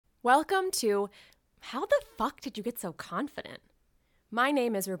Welcome to How the Fuck Did You Get So Confident? My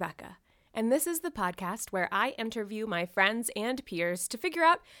name is Rebecca, and this is the podcast where I interview my friends and peers to figure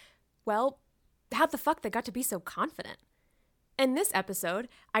out, well, how the fuck they got to be so confident. In this episode,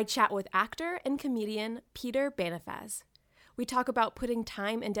 I chat with actor and comedian Peter Banifaz. We talk about putting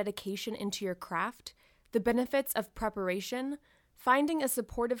time and dedication into your craft, the benefits of preparation, finding a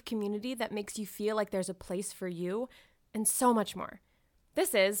supportive community that makes you feel like there's a place for you, and so much more.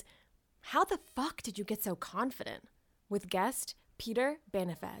 This is How the Fuck Did You Get So Confident? With guest Peter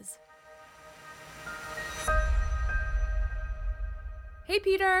Banifaz. Hey,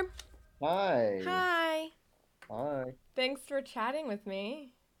 Peter. Hi. Hi. Hi. Thanks for chatting with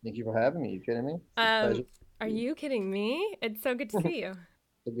me. Thank you for having me. You kidding me? It's a Um, pleasure. are you kidding me? It's so good to see you.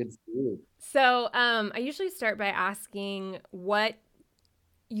 So good to see you. So, I usually start by asking what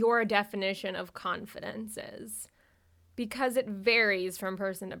your definition of confidence is, because it varies from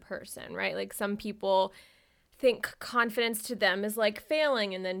person to person, right? Like some people think confidence to them is like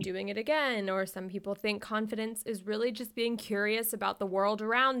failing and then doing it again, or some people think confidence is really just being curious about the world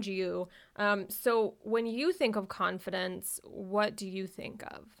around you. So when you think of confidence, what do you think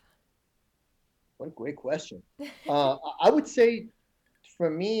of? What a great question. I would say for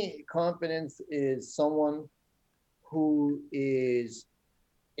me, confidence is someone who is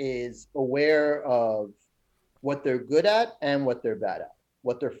aware of what they're good at and what they're bad at,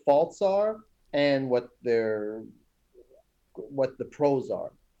 what their faults are and what the pros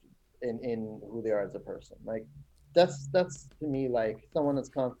are in who they are as a person. Like that's to me like someone that's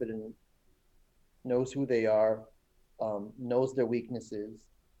confident knows who they are, knows their weaknesses,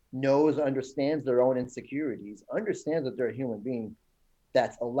 understands their own insecurities, understands that they're a human being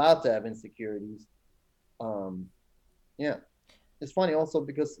that's allowed to have insecurities. Um, yeah, it's funny also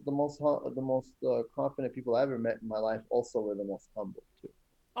because the most confident people I ever met in my life also were the most humble too.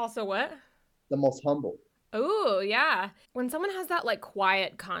 Also, what? The most humble. Oh, yeah. When someone has that like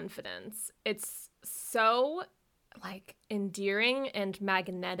quiet confidence, it's so like endearing and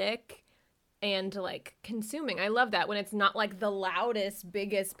magnetic and like consuming. I love that when it's not like the loudest,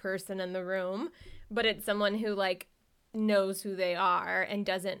 biggest person in the room, but it's someone who like knows who they are and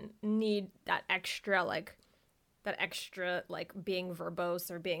doesn't need that extra like being verbose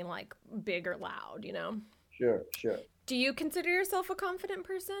or being like big or loud, you know? Sure, sure. Do you consider yourself a confident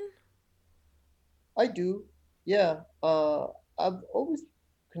person? I do. Yeah. I've always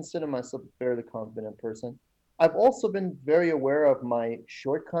considered myself a fairly confident person. I've also been very aware of my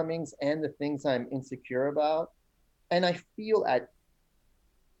shortcomings and the things I'm insecure about. And I feel at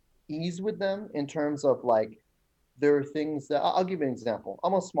ease with them in terms of like, there are things that I'll give you an example.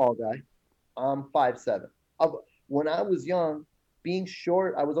 I'm a small guy. I'm 5'7". I've, when I was young, being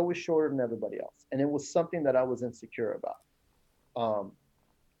short, I was always shorter than everybody else. And it was something that I was insecure about. Um,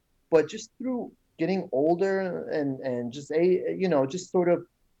 but just through getting older and just just sort of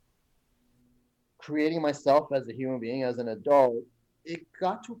creating myself as a human being as an adult, it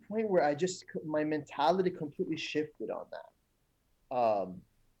got to a point where my mentality completely shifted on that.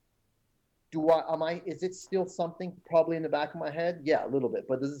 Do I am I is it still something probably in the back of my head? Yeah, a little bit,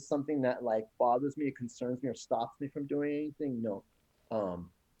 but this is something that like bothers me, concerns me, or stops me from doing anything? No. um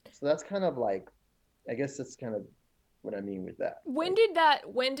so that's kind of like, I guess that's kind of what I mean with that. When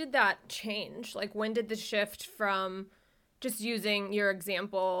Like, did that change? Like when did the shift from just using your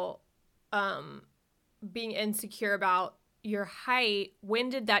example um being insecure about your height, when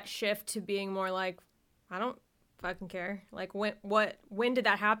did that shift to being more like I don't fucking care? Like when did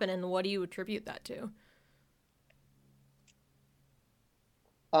that happen and what do you attribute that to?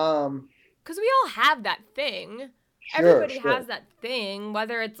 um Cuz we all have that thing. sure, Everybody sure, has that thing,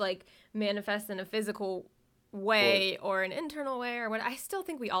 whether it's like manifest in a physical of course, way or an internal way or what. I still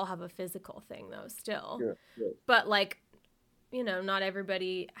think we all have a physical thing though still. sure, sure. But like, not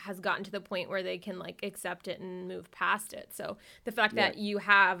everybody has gotten to the point where they can like accept it and move past it. So the fact Right. that you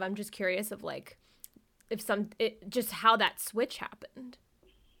have, I'm just curious of like just how that switch happened.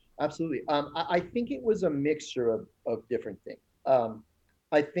 Absolutely. I think it was a mixture of different things.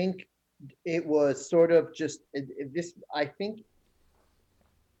 I think it was sort of just this. I think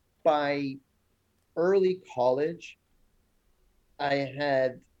by early college, I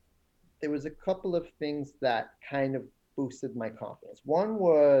had there was a couple of things that kind of boosted my confidence. One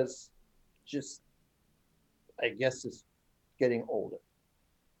was just, I guess, just getting older.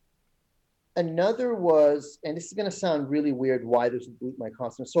 Another was, and this is going to sound really weird, why this would boost my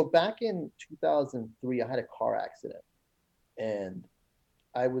confidence. So back in 2003, I had a car accident, and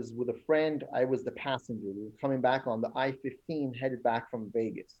I was with a friend. I was the passenger. We were coming back on the I-15 headed back from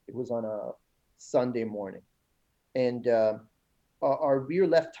Vegas. It was on a Sunday morning. And our rear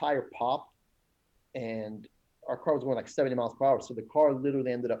left tire popped, and our car was going like 70 miles per hour. So the car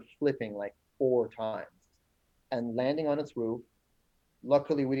literally ended up flipping like 4 times and landing on its roof.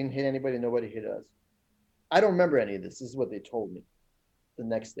 Luckily, we didn't hit anybody. Nobody hit us. I don't remember any of this. This is what they told me the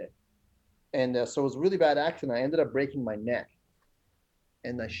next day. And so it was a really bad accident. I ended up breaking my neck,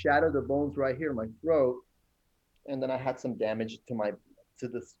 and I shattered the bones right here in my throat. And then I had some damage to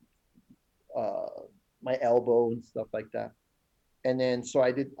this uh, my elbow and stuff like that. And then so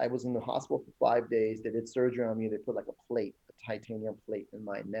I was in the hospital for 5 days. They did surgery on me. They put like a titanium plate in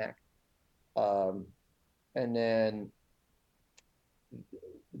my neck. Um, and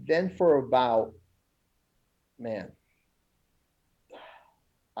then for about, man,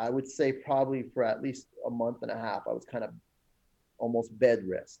 I would say probably for at least a month and a half, I was kind of almost bed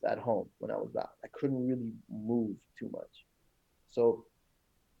rest at home when I was out. I couldn't really move too much. So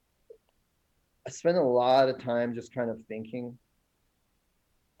I spent a lot of time just kind of thinking,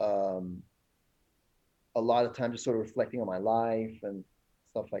 um, a lot of time just sort of reflecting on my life and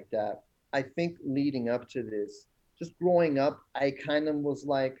stuff like that. I think leading up to this, just growing up, I kind of was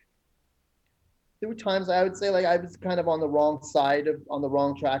like, there were times I would say like I was kind of on the wrong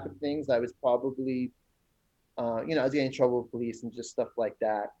track of things. I was probably, I was getting in trouble with police and just stuff like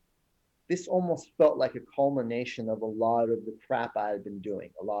that. This almost felt like a culmination of a lot of the crap I had been doing,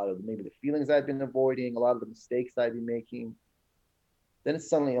 a lot of maybe the feelings I'd been avoiding, a lot of the mistakes I'd been making. Then it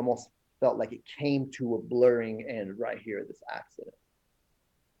suddenly almost felt like it came to a blurring end right here, this accident.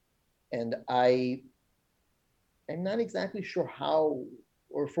 And I am not exactly sure how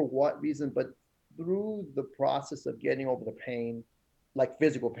or for what reason, but through the process of getting over the pain, like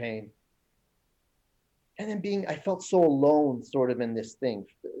physical pain, and then I felt so alone sort of in this thing,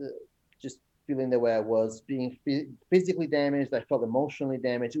 just feeling the way I was, being physically damaged. I felt emotionally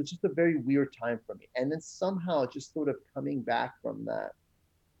damaged. It was just a very weird time for me. And then somehow just sort of coming back from that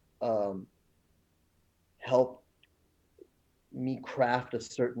um, helped me craft a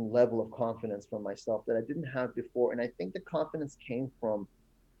certain level of confidence for myself that I didn't have before. And I think the confidence came from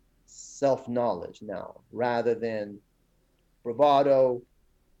self knowledge now rather than bravado,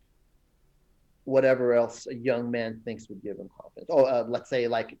 whatever else a young man thinks would give him confidence. Oh, let's say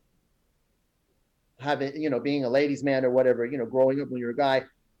like having, being a ladies' man or whatever, growing up when you're a guy,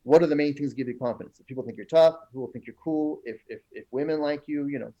 what are the main things that give you confidence? If people think you're tough, people think you're cool, if women like you,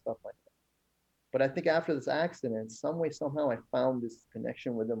 stuff like that. But I think after this accident, some way, somehow I found this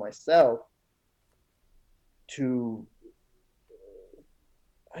connection within myself to,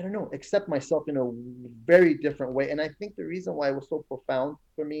 I don't know, accept myself in a very different way. And I think the reason why it was so profound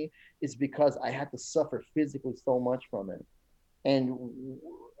for me is because I had to suffer physically so much from it. And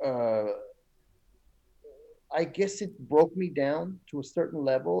uh, I guess it broke me down to a certain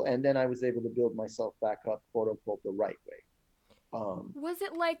level, and then I was able to build myself back up, quote unquote, the right way. Was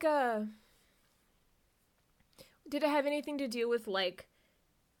it like a. Did it have anything to do with like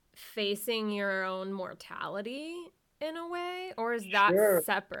facing your own mortality in a way? Or is that Sure,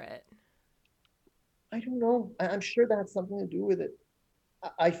 separate? I don't know. I'm sure that has something to do with it.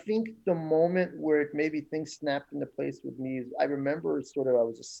 I think the moment where it maybe things snapped into place with me is I remember sort of I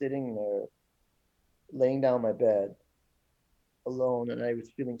was just sitting there, laying down my bed alone, and I was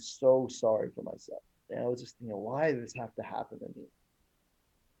feeling so sorry for myself. And I was just thinking, why did this have to happen to me?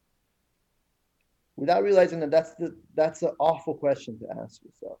 Without realizing that that's an awful question to ask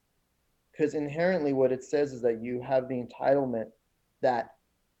yourself. Because inherently what it says is that you have the entitlement that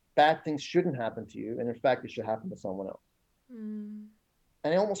bad things shouldn't happen to you, and in fact it should happen to someone else. Mm.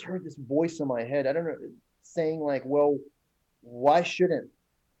 And I almost heard this voice in my head, I don't know, saying like, well, why shouldn't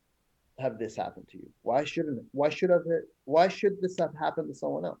have this happen to you? Why should this have happened to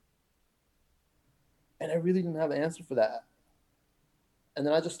someone else? And I really didn't have an answer for that. And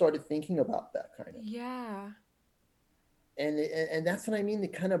then I just started thinking about that kind of. Yeah. And that's what I mean.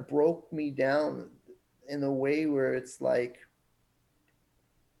 It kind of broke me down in a way where it's like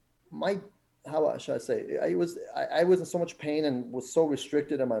my how should I say? I was in so much pain and was so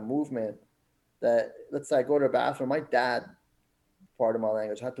restricted in my movement that let's say I go to the bathroom, my dad, part of my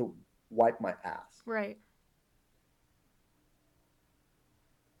language, had to wipe my ass. Right.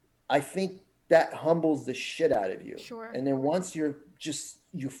 I think that humbles the shit out of you. Sure. And then once you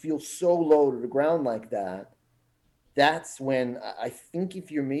feel so low to the ground like that, that's when I think if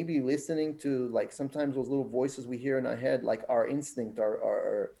you're maybe listening to like sometimes those little voices we hear in our head, like our instinct,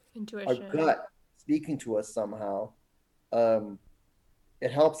 our Intuition. gut speaking to us somehow, um,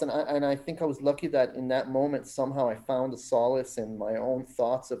 it helps. And I think I was lucky that in that moment somehow I found a solace in my own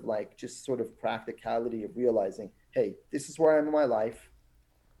thoughts of like just sort of practicality of realizing, hey, this is where I'm in my life.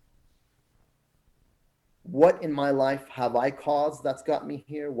 what in my life have I caused that's got me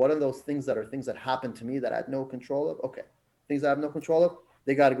here? What are those things that are things that happened to me that I had no control of? Okay, things I have no control of,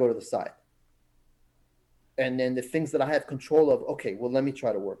 they got to go to the side. And then the things that I have control of, okay, well, let me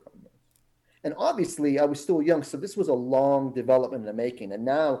try to work on those. And obviously, I was still young, so this was a long development in the making. And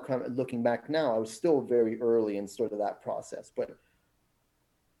now, kind of looking back now, I was still very early in sort of that process. But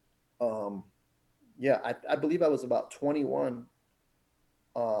um, yeah, I believe I was about 21.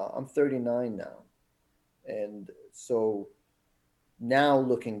 I'm 39 now, and so now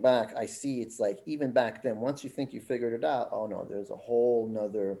looking back, I see it's like even back then, once you think you figured it out, oh no, there's a whole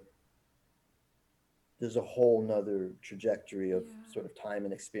nother trajectory of Yeah. sort of time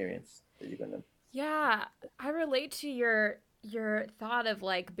and experience that you're gonna. Yeah, I relate to your thought of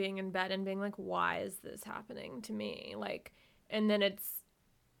like being in bed and being like, why is this happening to me? Like, and then it's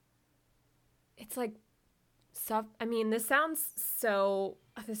like stuff. I mean, this sounds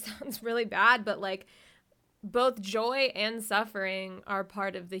really bad, but like both joy and suffering are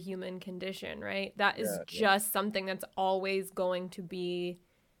part of the human condition, right? That is Yeah, yeah, just something that's always going to be,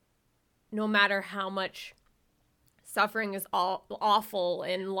 no matter how much suffering is all awful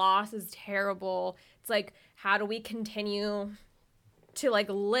and loss is terrible. It's like, how do we continue to like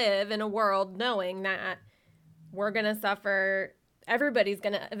live in a world knowing that we're gonna suffer, everybody's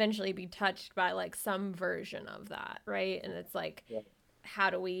gonna eventually be touched by like some version of that, right? And it's like, yeah. how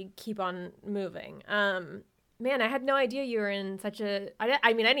do we keep on moving? Man, I had no idea you were in such a,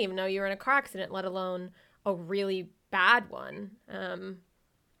 I mean, I didn't even know you were in a car accident, let alone a really bad one.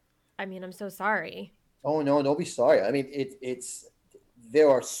 I mean, I'm so sorry. Oh no, don't be sorry. I mean, it's there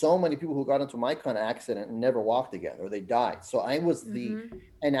are so many people who got into my kind of accident and never walked again, or they died. So I was Mm-hmm.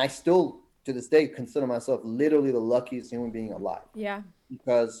 and I still to this day consider myself literally the luckiest human being alive Yeah.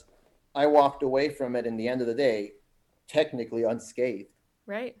 because I walked away from it in the end of the day, technically unscathed.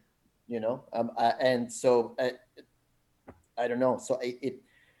 Right. And so I don't know. So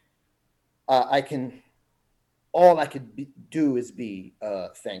I can all I could do is be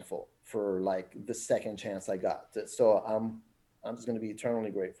thankful for like the second chance I got. So I'm just gonna be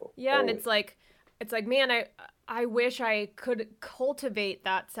eternally grateful Yeah, and always. it's like, man, I wish I could cultivate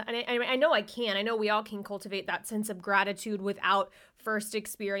that. And I know I can. I know we all can cultivate that sense of gratitude without first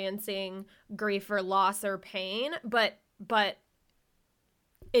experiencing grief or loss or pain. But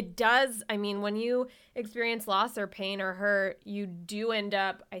it does. I mean, when you experience loss or pain or hurt, you do end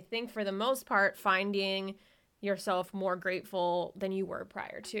up, I think, for the most part, finding yourself more grateful than you were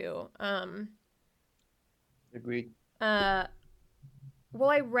prior to. Agreed. Uh, Well,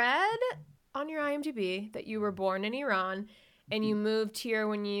 I read on your IMDb that you were born in Iran and you moved here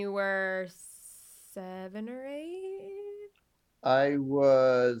when you were 7 or 8. I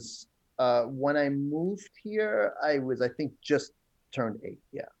was when I moved here, I was I think just turned 8.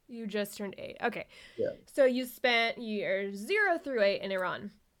 Yeah, You just turned 8. Okay. yeah. So you spent years 0 through 8 in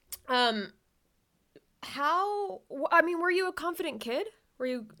Iran. Um, I mean, were you a confident kid? Were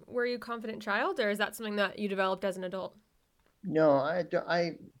you a confident child, or is that something that you developed as an adult? No, I don't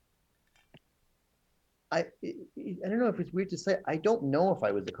know if it's weird to say. I don't know if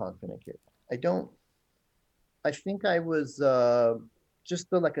I was a confident kid. I don't. I think I was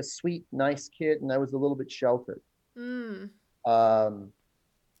like a sweet, nice kid, and I was a little bit sheltered. Mm. Um,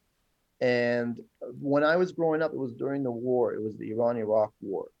 and when I was growing up, it was during the war. It was the Iran-Iraq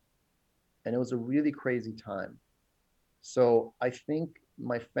War, and it was a really crazy time. So I think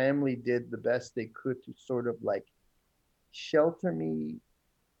my family did the best they could to sort of like shelter me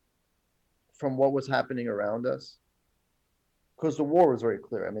from what was happening around us. Because the war was very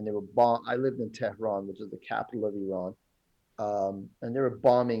clear. I mean, they were bomb. I lived in Tehran, which is the capital of Iran, and they were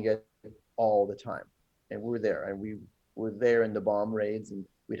bombing it all the time. And we were there, and we were there in the bomb raids, and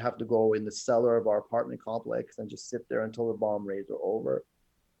we'd have to go in the cellar of our apartment complex and just sit there until the bomb raids were over.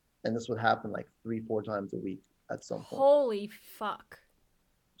 And this would happen like 3, 4 times a week at some point. Holy fuck.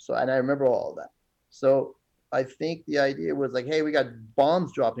 So, and I remember all of that. So I think the idea was like, hey, we got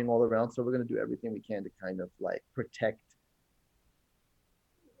bombs dropping all around, so we're going to do everything we can to kind of like protect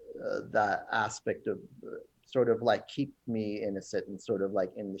that aspect of sort of like keep me innocent and sort of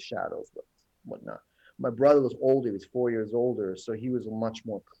like in the shadows, whatnot. My brother was older; he was 4 years older, so he was much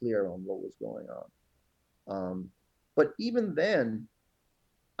more clear on what was going on. But even then,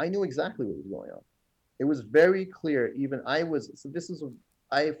 I knew exactly what was going on. It was very clear. Even I was so. This is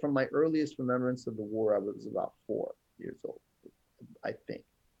I from my earliest remembrance of the war. I was about 4 years old, I think,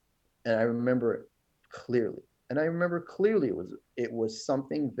 and I remember it clearly. And I remember clearly it was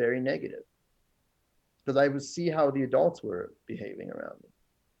something very negative because I would see how the adults were behaving around me.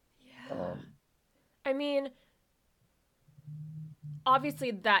 Yeah. I mean,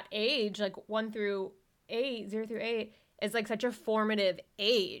 obviously that age, like 1 through 0 through 8 is like such a formative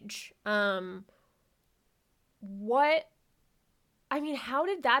age. What I mean, how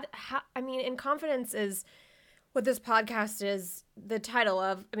did that I mean, and confidence is what this podcast is the title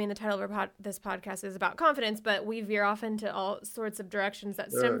of. I mean, the title of this podcast is about confidence, but we veer off into all sorts of directions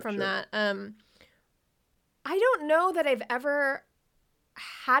that stem from Sure. that. I don't know that I've ever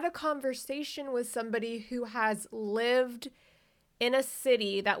had a conversation with somebody who has lived in a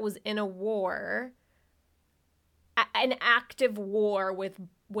city that was in a war, an active war with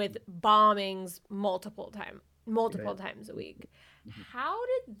bombings multiple Right. times a week. Mhm. How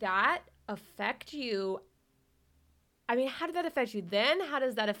did that affect you? I mean, how did that affect you then? How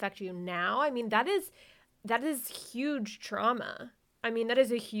does that affect you now? I mean, that is huge trauma. I mean, that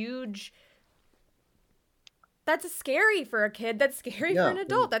is a huge that's scary for a kid. That's scary for Yeah. an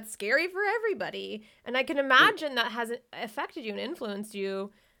adult. That's scary for everybody. And I can imagine that has affected you and influenced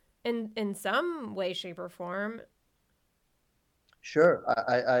you in some way, shape, or form. Sure.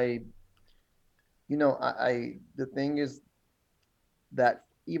 The thing is that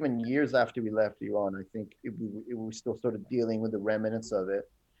even years after we left Iran, I think we were still sort of dealing with the remnants of it.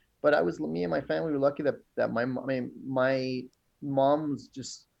 But me and my family were lucky that my mom was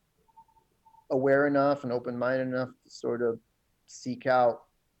just aware enough and open-minded enough to sort of seek out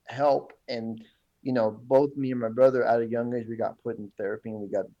help. And both me and my brother at a young age, we got put in therapy, and we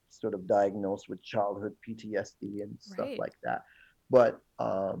got sort of diagnosed with childhood PTSD and stuff Right. like that. But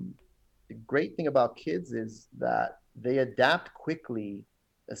the great thing about kids is that they adapt quickly,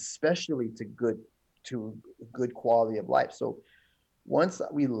 especially to good quality of life. So once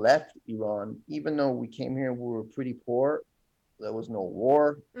we left Iran, even though we came here, we were pretty poor. There was no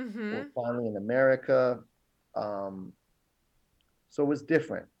war. We're Mm-hmm. finally in America. Um, so it was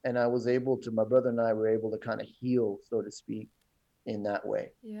different. And my brother and I were able to kind of heal, so to speak, in that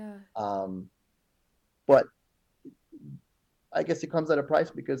way. Yeah. Um, but I guess it comes at a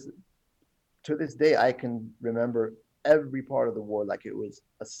price, because to this day, I can remember every part of the war like it was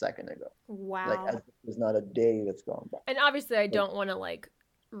a second ago. Like, as Wow. if there's not a day that's gone by. And obviously, I So, don't want to like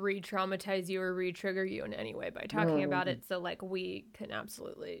re-traumatize you or re-trigger you in any way by no, talking no, about no. it. So like we can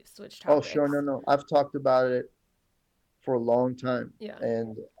absolutely switch Oh, sure, topics. no, no. I've talked about it for a long time. Yeah.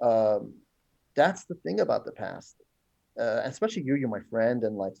 And that's the thing about the past. Especially you're my friend,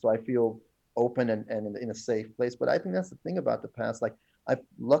 and like, so I feel open and in a safe place. But I think that's the thing about the past. Like, I've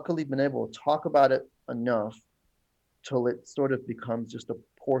luckily been able to talk about it enough till it sort of becomes just a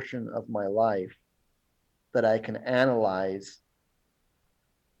portion of my life that I can analyze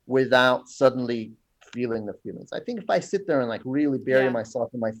without suddenly feeling the feelings. I think if I sit there and like really bury Yeah.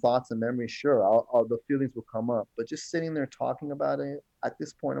 myself in my thoughts and memories, sure, the feelings will come up. But just sitting there talking about it at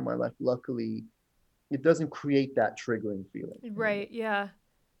this point in my life, luckily, it doesn't create that triggering feeling anymore. Right. Yeah.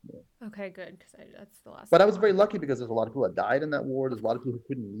 Yeah. Okay, good. Because that's the last But thing I I was very want. lucky because there's a lot of people that died in that war. There's Of a lot of course. people who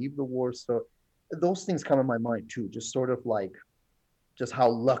couldn't leave the war. So those things come in my mind too, just sort of like just how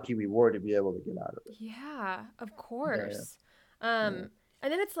lucky we were to be able to get out of it. Yeah, of Yeah, course. yeah.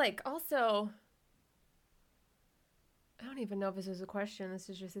 And then it's like also, I don't even know if this is a question. This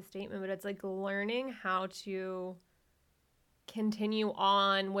is just a statement, but it's like learning how to continue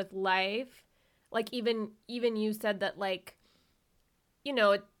on with life. Like even you said that like you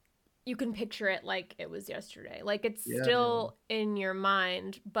know you can picture it like it was yesterday. Like it's Yeah, yeah. still in your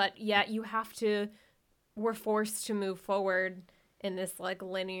mind, but yet you have to. We're forced to move forward in this like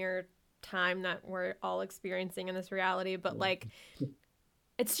linear time that we're all experiencing in this reality. But like Yeah.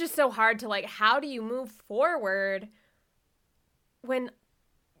 it's just so hard to like how do you move forward when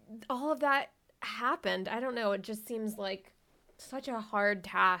all of that happened? I don't know. It just seems like such a hard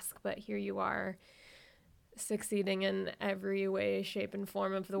task, but here you are succeeding in every way, shape, and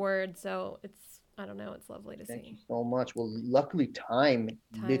form of the word. So it's, I don't know, it's lovely to Thank you see. so much. Well, luckily, time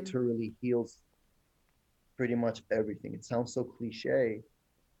Time. literally heals pretty much everything. It sounds so cliche,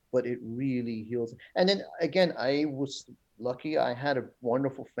 but it really heals. And then again, I was lucky. I had a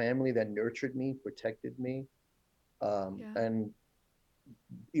wonderful family that nurtured me, protected me. Yeah. And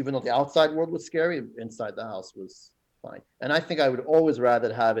even though the outside world was scary, inside the house was fine. And I think I would always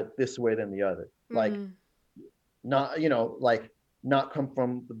rather have it this way than the other. Like, Mm. not, like, not come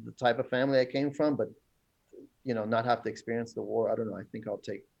from the type of family I came from, but not have to experience the war. I don't know. I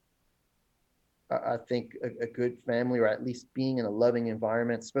think a good family, or at least being in a loving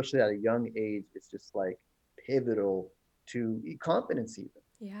environment, especially at a young age, is just like pivotal to confidence. Even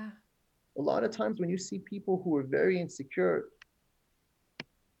Yeah. a lot of times when you see people who are very insecure,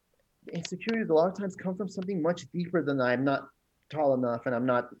 insecurities a lot of times come from something much deeper than I'm not tall enough, and I'm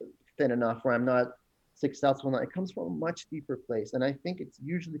not thin enough, or I'm not successful enough. It comes from a much deeper place, and I think it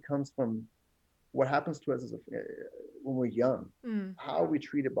usually comes from what happens to us when we're young, how are we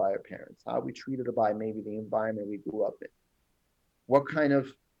treated by our parents, how are we treated by maybe the environment we grew up in, what kind of,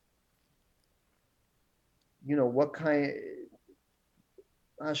 what kind,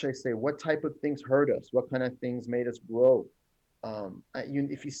 how should I say, what type of things hurt us, what kind of things made us grow.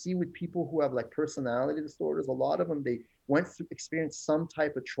 If you see with people who have like personality disorders, a lot of them, they went through experienced some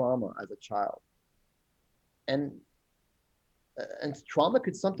type of trauma as a child, and trauma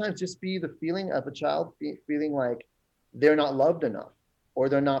could sometimes just be the feeling of a child feeling like they're not loved enough or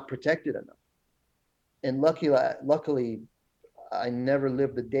they're not protected enough. And luckily, I never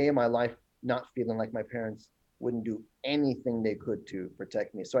lived a day in my life not feeling like my parents wouldn't do anything they could to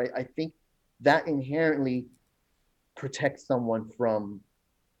protect me. So I think that inherently protects someone from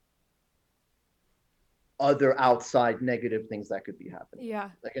other outside negative things that could be happening.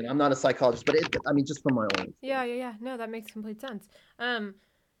 Yeah. Again, I'm not a psychologist, but I mean, just from my own experience. Yeah. No, that makes complete sense.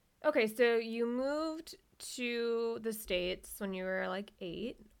 Okay, so you moved to the States when you were like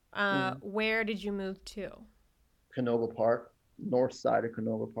 8. Where did you move to? Canoga Park, north side of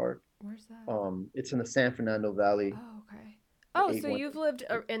Canoga Park. Where's that? It's in the San Fernando Valley. Oh, okay. Oh, so you've lived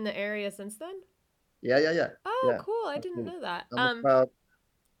in the area since then? Yeah. Oh, cool. I didn't know that. I'm a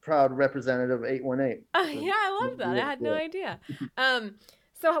proud representative of 818. Yeah, I love that. I had no idea.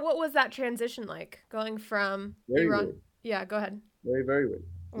 So what was that transition like going from Iran? Weird. Yeah, go ahead. Very weird.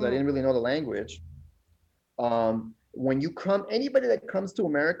 Because I didn't really know the language. When you anybody that comes to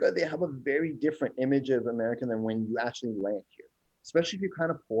America, they have a very different image of America than when you actually land here. Especially if you're kind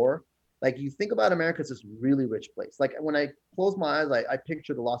of poor. Like you think about America as this really rich place. Like when I close my eyes, I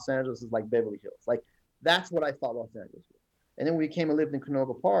picture the Los Angeles as like Beverly Hills. Like that's what I thought Los Angeles was. And then we came and lived in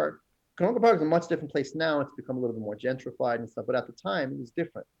Canoga Park. Canoga Park is a much different place now. It's become a little bit more gentrified and stuff. But at the time, it was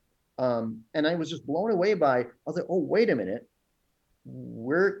different. And I was just blown away I was like, oh, wait a minute.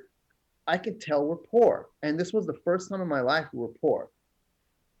 I could tell we're poor. And this was the first time in my life we were poor.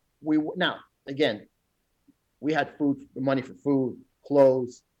 Now, again, we had money for food,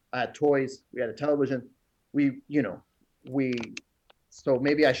 clothes, I had toys, we had a television. So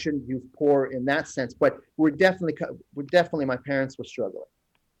maybe I shouldn't use poor in that sense, but we're definitely, my parents were struggling.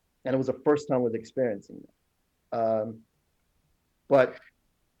 And it was the first time I was experiencing that. But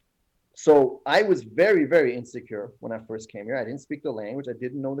so I was very, very insecure when I first came here. I didn't speak the language. I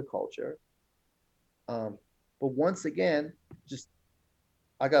didn't know the culture. But once again,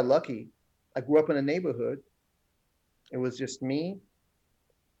 I got lucky. I grew up in a neighborhood. It was just me.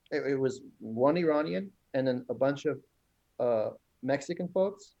 It was one Iranian and then a bunch of Mexican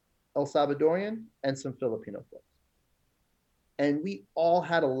folks, El Salvadorian, and some Filipino folks. And we all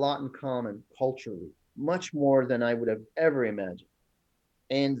had a lot in common culturally, much more than I would have ever imagined.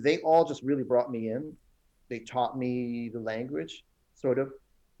 And they all just really brought me in. They taught me the language, sort of,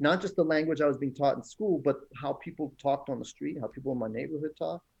 not just the language I was being taught in school, but how people talked on the street, how people in my neighborhood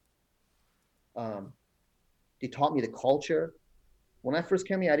talk. They taught me the culture. When I first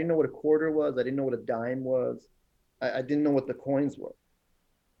came here, I didn't know what a quarter was. I didn't know what a dime was. I didn't know what the coins were.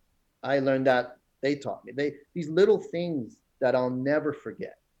 I learned that they taught me. These little things that I'll never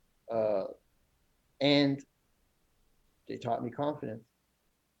forget. And they taught me confidence.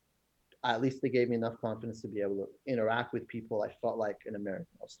 At least they gave me enough confidence to be able to interact with people. I felt like an American.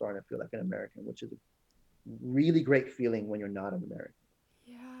 I was starting to feel like an American, which is a really great feeling when you're not an American.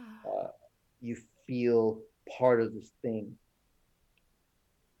 Yeah. You feel part of this thing.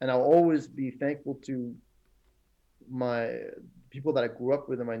 And I'll always be thankful to my people that I grew up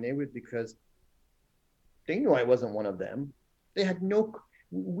with in my neighborhood because they knew I wasn't one of them. They had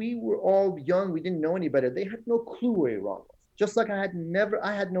we were all young. We didn't know any better. They had no clue where Iran was. Just like I had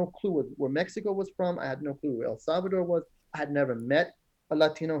no clue where Mexico was from. I had no clue where El Salvador was. I had never met a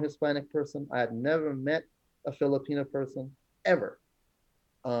Latino Hispanic person. I had never met a Filipino person ever.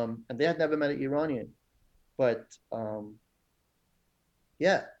 And they had never met an Iranian. But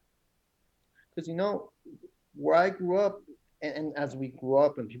yeah, because where I grew up, and as we grew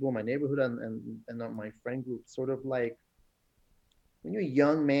up, and people in my neighborhood and my friend group, sort of like when you're a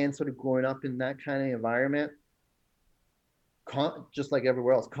young man, sort of growing up in that kind of environment, just like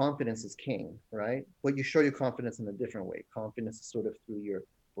everywhere else, confidence is king, right? But you show your confidence in a different way. Confidence is sort of through your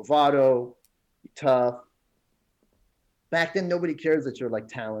bravado, you're tough. Back then, nobody cares that you're like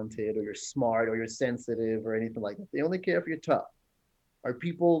talented or you're smart or you're sensitive or anything like that. They only care if you're tough.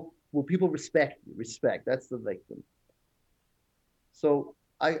 Will people respect you? Respect. That's the like. So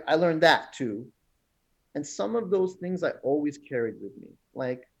I learned that too. And some of those things I always carried with me.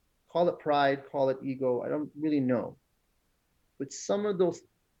 Like, call it pride, call it ego. I don't really know. But some of those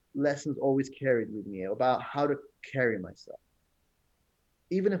lessons always carried with me about how to carry myself.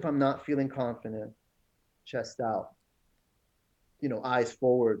 even if I'm not feeling confident, chest out, eyes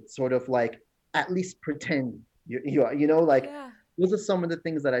forward, sort of like at least pretend like Yeah. those are some of the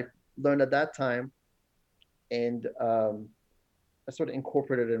things that I learned at that time, and I sort of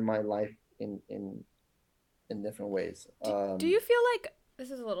incorporated it in my life in different ways. Do you feel like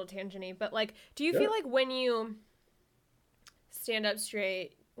this is a little tangenty, but like, do you feel Yeah. like when you stand up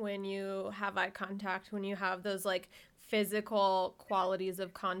straight, when you have eye contact, when you have those like physical qualities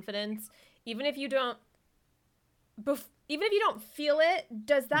of confidence, even if you don't, even if you don't feel it,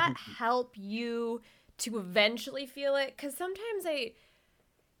 does that help you to eventually feel it? Because sometimes they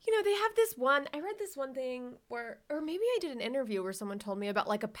have this one. I read this one thing where, or maybe I did an interview where someone told me about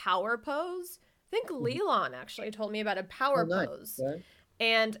like a power pose. I think Leland actually told me about a Oh, power nice. pose Okay.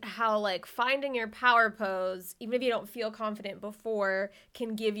 and how like finding your power pose, even if you don't feel confident before,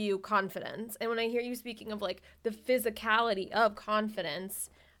 can give you confidence. And when I hear you speaking of like the physicality of confidence,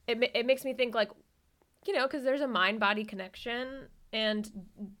 it makes me think like, because there's a mind body connection. And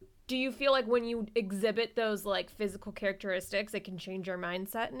do you feel like when you exhibit those like physical characteristics, it can change your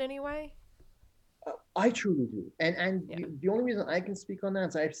mindset in any way? I truly do, and Yeah. the only reason I can speak on that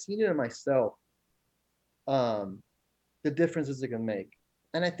is I've seen it in myself. Um, the differences it can make,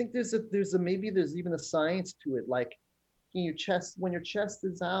 and I think there's a maybe there's even a science to it. Like your chest, when your chest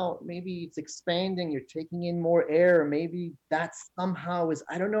is out, maybe it's expanding. You're taking in more air. Maybe that somehow is,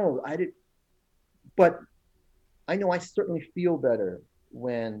 I don't know. I did, but I know I certainly feel better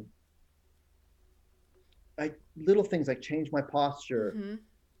when I little things like change my posture.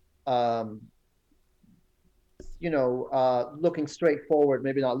 Mm-hmm. Um, looking straight forward,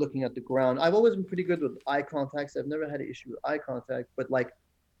 maybe not looking at the ground. I've always been pretty good with eye contacts. I've never had an issue with eye contact, but like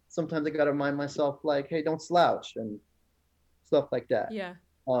sometimes I got to remind myself, like, hey, don't slouch and stuff like that. Yeah.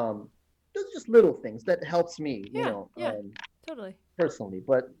 Um, those are just little things that helps me, Yeah. Yeah. Totally. personally.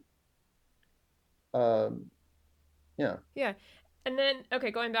 But um, yeah. Yeah. And then,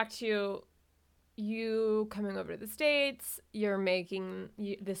 okay, going back to you coming over to the States, you're making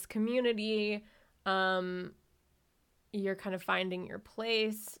this community. Um, you're kind of finding your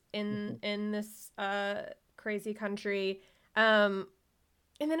place Mhm. in this crazy country. Um,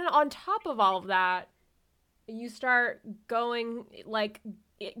 and then on top of all of that, you start going like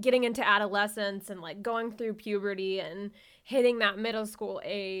getting into adolescence and like going through puberty and hitting that middle school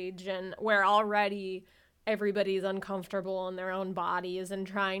age and where already everybody's uncomfortable in their own bodies and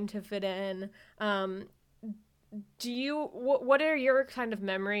trying to fit in. um, what are your kind of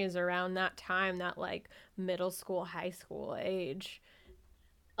memories around that time, that like middle school high school age?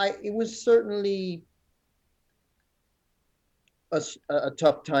 It was certainly a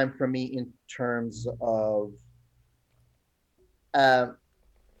tough time for me in terms of um,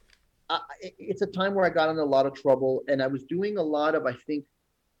 it's a time where I got in a lot of trouble, and I was doing a lot of, I think,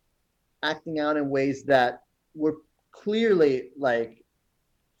 acting out in ways that were clearly like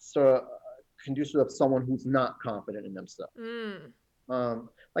sort of conducive of someone who's not confident in themselves. Mm.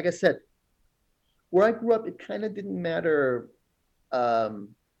 Like I said, where I grew up, it kind of didn't matter. Um,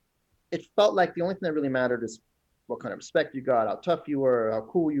 it felt like the only thing that really mattered is what kind of respect you got, how tough you were, how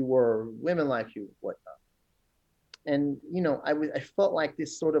cool you were, women like you, whatnot. And I felt like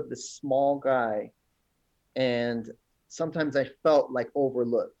this small guy, and sometimes I felt like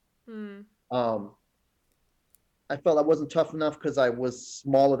overlooked. Mm. Um, I felt I wasn't tough enough because I was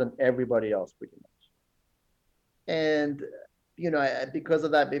smaller than everybody else, pretty much. And because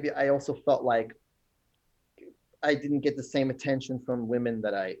of that, maybe I also felt like I didn't get the same attention from women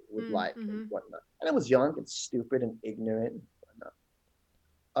that I would Mm. like and Mm-hmm. whatnot. And I was young and stupid and ignorant and whatnot.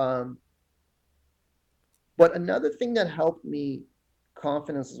 Um, but another thing that helped me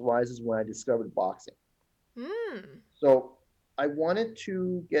confidence wise is when I discovered boxing. Mm. So I wanted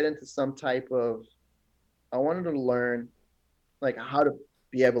to get into I wanted to learn like how to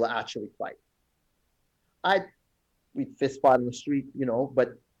be able to actually fight. I we'd fist fight in the street, but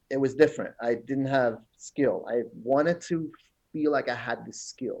it was different. I didn't have skill. I wanted to feel like I had the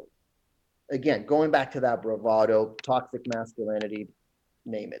skill. Again, going back to that bravado, toxic masculinity,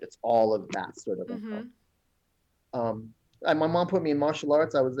 name it. It's all of that sort of Mm-hmm. um, and my mom put me in martial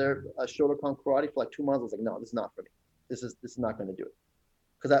arts. I was there, Shotokan karate for like 2 months. I was like, no, this is not for me. This is not going to do it.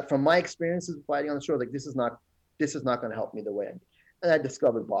 Because from my experiences fighting on the shore, like this is not going to help me the way I. And I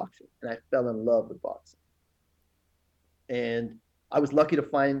discovered boxing, and I fell in love with boxing. And I was lucky to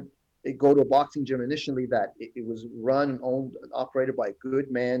go to a boxing gym initially that it was run and owned and operated by a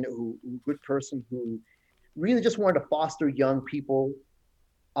good man good person who really just wanted to foster young people.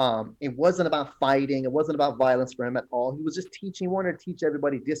 It wasn't about fighting. It wasn't about violence for him at all. He was just teaching. He wanted to teach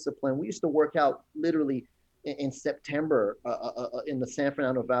everybody discipline. We used to work out literally in September in the San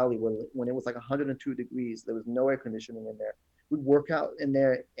Fernando Valley when it was like 102 degrees. There was no air conditioning in there. We'd work out in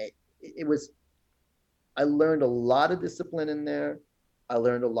there. It was, I learned a lot of discipline in there. I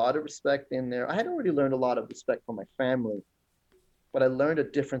learned a lot of respect in there. I had already learned a lot of respect for my family, but I learned a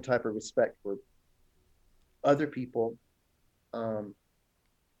different type of respect for other people. Um,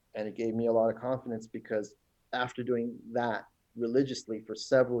 and it gave me a lot of confidence because after doing that religiously for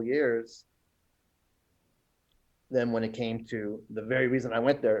several years, then when it came to the very reason I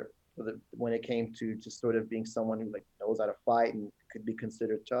went there, when it came to just sort of being someone who like knows how to fight and could be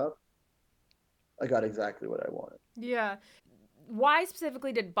considered tough, I got exactly what I wanted. Yeah. Why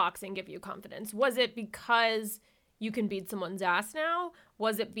specifically did boxing give you confidence? Was it because you can beat someone's ass now?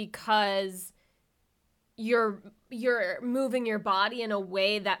 Was it because you're moving your body in a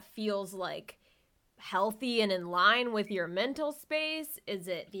way that feels like healthy and in line with your mental space? Is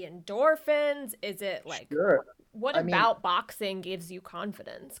it the endorphins? Is it like Sure. what I mean, about boxing gives you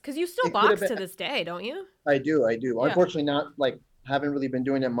confidence? Because you still it could have box been. to this day, don't you? I do. Yeah. Unfortunately, not like haven't really been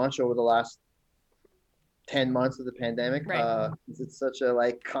doing it much over the last 10 months of the pandemic. Right. It's such a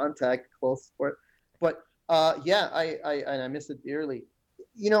like contact close sport. But yeah, I miss it dearly.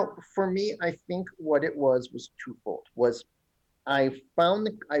 You know, for me, I think what it was twofold. Was I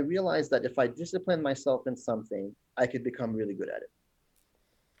realized that if I disciplined myself in something, I could become really good at it.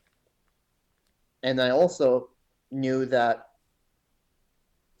 And I also knew that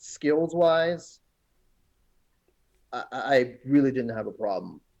skills wise, I really didn't have a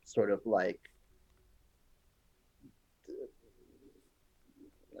problem sort of like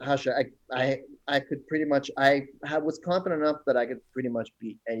how should I could pretty much was confident enough that I could pretty much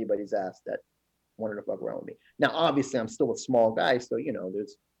beat anybody's ass that wanted to fuck around with me. Now, obviously, I'm still a small guy, so you know,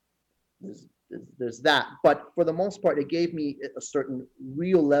 there's that. But for the most part, it gave me a certain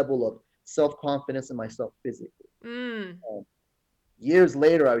real level of self confidence in myself physically. Mm. Years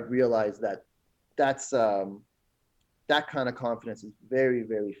later, I would realize that that's that kind of confidence is very,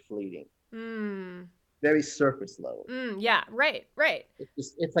 very fleeting, Mm. very surface level. Yeah, right, right.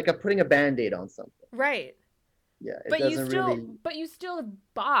 It's like putting a band-aid on something. Right. Yeah, it But you doesn't still really. but you still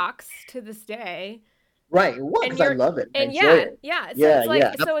box to this day. Right. Well, And because I you're love it. I and enjoy yeah, it. yeah. So Yeah, it's yeah, like so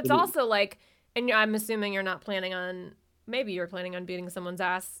it's absolutely. also like and I'm assuming you're not planning on maybe you're planning on beating someone's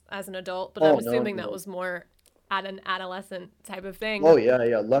ass as an adult, but Oh I'm no, assuming that no. was more at an adolescent type of thing. Oh yeah,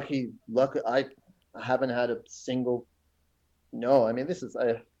 yeah. Lucky. I haven't had a single. No, I mean this is.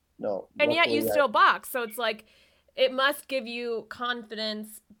 I no. And yet you Luckily, I. still box. So it's like it must give you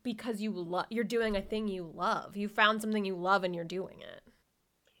confidence because you're doing a thing you love. You found something you love and you're doing it.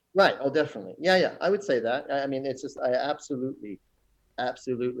 Right. Oh, definitely. Yeah, yeah. I would say that. I mean, it's just I absolutely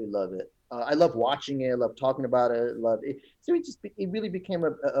love it. I love watching it. I love talking about it. I love it. So it really became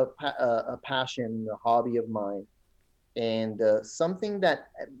a passion, a hobby of mine, and something that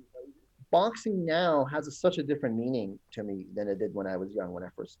boxing now has such a different meaning to me than it did when I was young, when I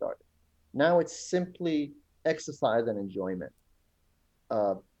first started. Now it's simply exercise and enjoyment.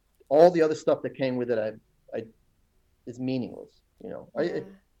 Uh, all the other stuff that came with it, I is meaningless. You know, Yeah.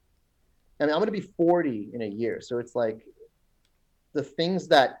 I mean, I'm going to be 40 in a year, so it's like the things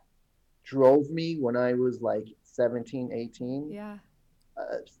that drove me when I was like 17, 18 Yeah.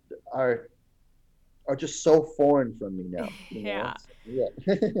 uh, are are just so foreign from me now. You know, Yeah. so,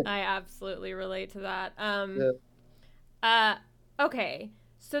 yeah, I absolutely relate to that. yeah. Uh okay.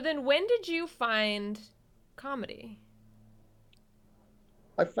 So then when did you find comedy?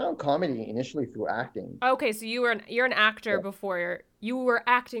 I found comedy initially through acting. Okay, so you're an actor Yeah. before you were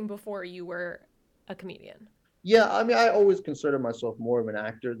acting before you were a comedian. Yeah, I mean, I always consider myself more of an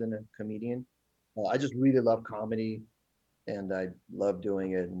actor than a comedian. I just really love comedy, and I love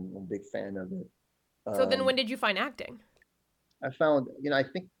doing it, and I'm a big fan of it. So then Um, when did you find acting? I found, you know, I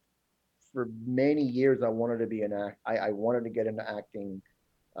think for many years I wanted to be an act. I wanted to get into acting.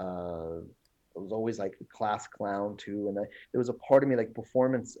 I was always like the class clown too, and there was a part of me like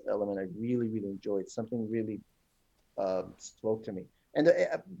performance element I really really enjoyed. Something really spoke to me. And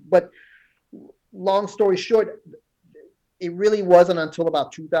but long story short, it really wasn't until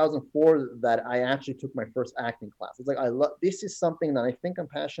about 2004 that I actually took my first acting class. It's like I love this is something that I think I'm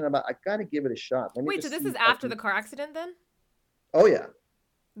passionate about. I got to give it a shot. Let me Wait, so just this see is if I after can. the car accident then? Oh yeah,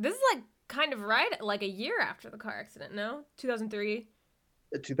 This is like kind of right like a year after the car accident, no? 2003.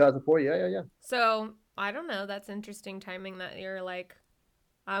 2004. Yeah, yeah, yeah. So, I don't know, that's interesting timing that you're like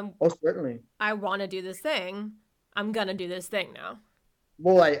I'm Oh, certainly. I want to do this thing. I'm going to do this thing now.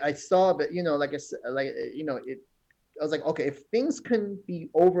 Well, I saw, but you know, like I said, like you know, it. I was like, okay, if things can be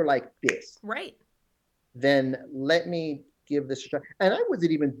over like this, Right. then let me give this a try. And I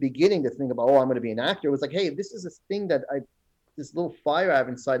wasn't even beginning to think about, oh, I'm going to be an actor. It was like, hey, this is this thing that this little fire I have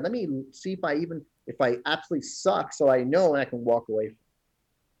inside. Let me see if I absolutely suck, so I know and I can walk away from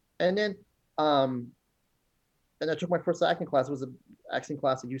it. And then, um, and I took my first acting class. It was an acting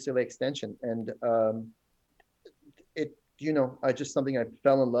class at UCLA Extension, and I just something I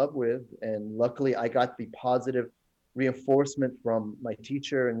fell in love with, and luckily I got the positive reinforcement from my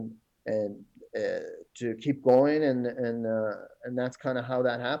teacher and to keep going, and that's kind of how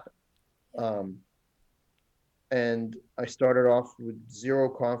that happened. Um, and I started off with zero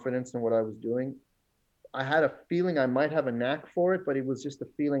confidence in what I was doing. I had a feeling I might have a knack for it, but it was just a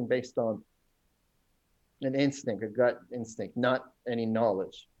feeling based on an instinct, a gut instinct, not any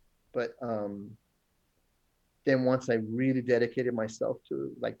knowledge. But then once I really dedicated myself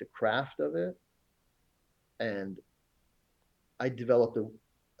to like the craft of it, and I developed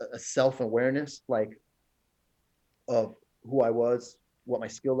a self-awareness like of who I was, what my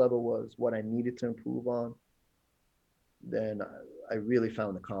skill level was, what I needed to improve on, then I really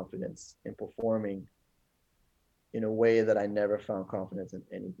found the confidence in performing in a way that I never found confidence in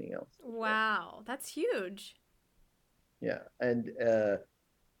anything else. Wow, that's huge. Yeah, and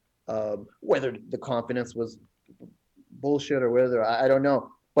whether the confidence was bullshit or whether I don't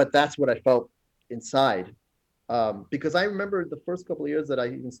know, but that's what I felt inside. Because I remember the first couple of years that I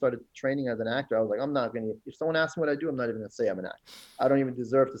even started training as an actor, I was like, I'm not gonna. If someone asks me what I do, I'm not even gonna say I'm an actor. I don't even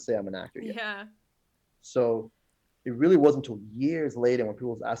deserve to say I'm an actor yet. Yeah. So it really wasn't until years later when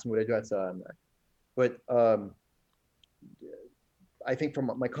people asked me what I do, I'd say I'm an actor. But I think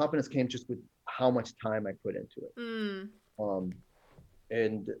from my confidence came just with how much time I put into it. Um,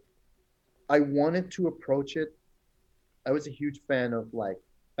 and I wanted to approach it. I was a huge fan of like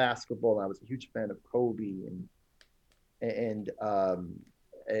basketball. I was a huge fan of Kobe and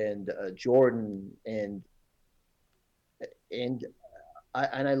Jordan and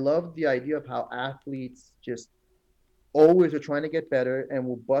I love the idea of how athletes just always are trying to get better and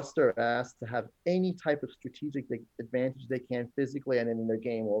will bust their ass to have any type of strategic advantage they can physically and in their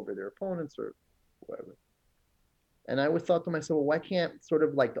game over their opponents or whatever. And I always thought to myself, well, why can't sort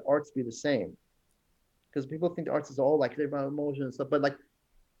of like the arts be the same? Because people think the arts is all like they're about emotion and stuff, but like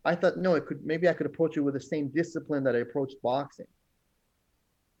I thought, no, maybe I could approach it with the same discipline that I approached boxing.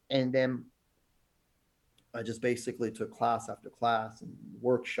 And then I just basically took class after class and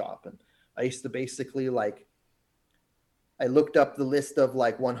workshop. And I used to basically like, I looked up the list of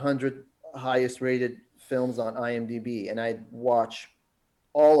like 100 highest rated films on IMDb and I'd watch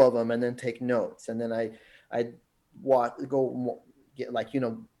all of them and then take notes. And then I'd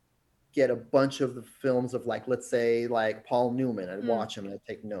get a bunch of the films of like, let's say like Paul Newman. I'd watch him and I'd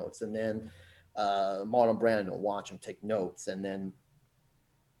take notes. And then Marlon Brando, watch him, take notes. And then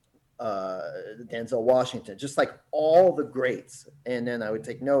Denzel Washington, just like all the greats. And then I would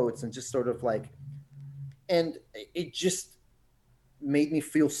take notes and just sort of like, and it just made me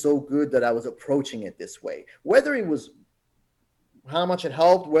feel so good that I was approaching it this way. Whether it was how much it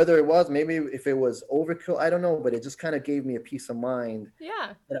helped, whether it was maybe if it was overkill, I don't know, but it just kind of gave me a peace of mind.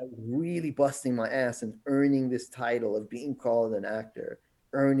 Yeah. That I was really busting my ass and earning this title of being called an actor,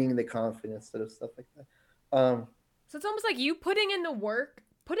 earning the confidence, sort of stuff like that. So it's almost like you putting the work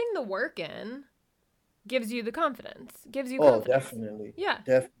in gives you the confidence, gives you confidence. Oh, definitely. Yeah.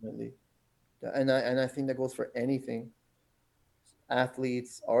 Definitely. And I think that goes for anything.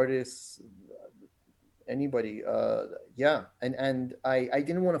 Athletes, artists, anybody. Yeah. And I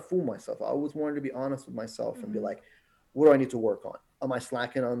didn't want to fool myself. I always wanted to be honest with myself and be like, what do I need to work on? Am I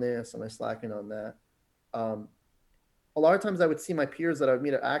slacking on this? Am I slacking on that? A lot of times I would see my peers that I would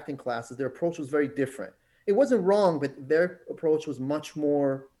meet at acting classes, their approach was very different. It wasn't wrong, but their approach was much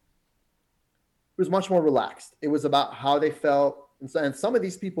more relaxed. It was about how they felt. And some of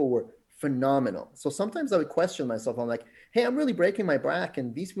these people were phenomenal. So sometimes I would question myself. I'm like, hey, I'm really breaking my back.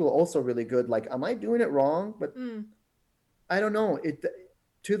 And these people are also really good. Like, am I doing it wrong? But I don't know.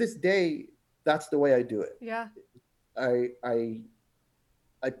 To this day, that's the way I do it. Yeah.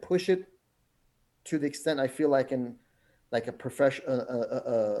 I push it to the extent I feel like a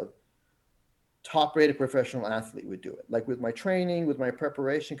professional, top-rated professional athlete would do it. Like with my training, with my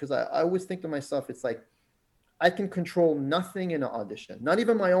preparation, because I always think to myself, it's like I can control nothing in an audition, not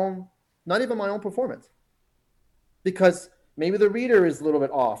even my own performance, because maybe the reader is a little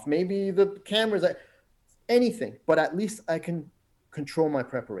bit off, maybe the camera's anything, but at least I can control my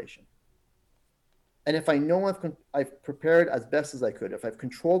preparation. And if I know I've prepared as best as I could, if I've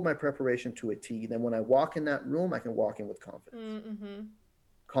controlled my preparation to a T, then when I walk in that room, I can walk in with confidence. Mm-hmm.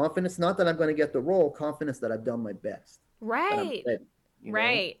 Confidence, not that I'm going to get the role, confidence that I've done my best. Right. That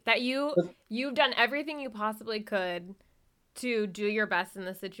right. That you've done everything you possibly could to do your best in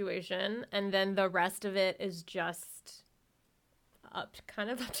the situation, and then the rest of it is just kind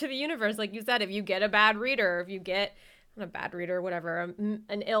of up to the universe. Like you said, if you get a bad reader, if you get not a bad reader, whatever,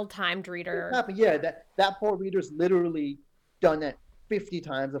 an ill-timed reader. Yeah, that poor reader's literally done that 50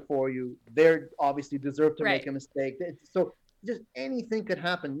 times before you. They're obviously deserve to make a mistake. So just anything could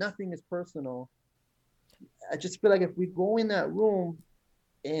happen. Nothing is personal. I just feel like if we go in that room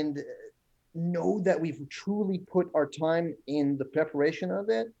and know that we've truly put our time in the preparation of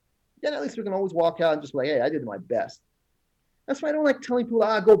it, then at least we can always walk out and just be like, hey, I did my best. That's why I don't like telling people,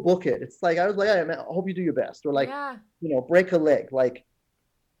 go book it. It's like, I was like, hey, man, I hope you do your best. Or like, break a leg. Like,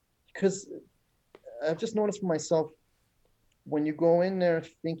 because I've just noticed for myself, when you go in there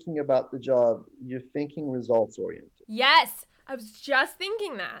thinking about the job, you're thinking results oriented. Yes. I was just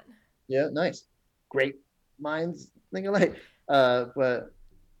thinking that. Yeah, nice. Great minds think alike. But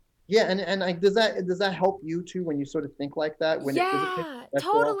yeah, and like, does that help you too when you sort of think like that?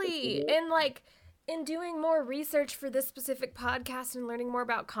 Totally. And like in doing more research for this specific podcast and learning more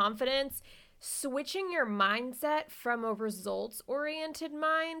about confidence, switching your mindset from a results oriented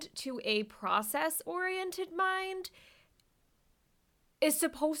mind to a process oriented mind is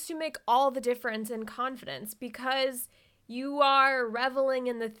supposed to make all the difference in confidence, because you are reveling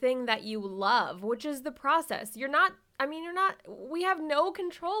in the thing that you love, which is the process. We have no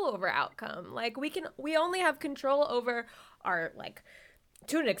control over outcome. Like we only have control over our, like,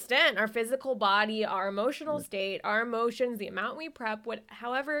 to an extent, our physical body, our emotional state, our emotions, the amount we prep,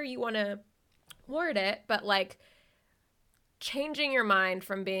 however you want to word it. But like, changing your mind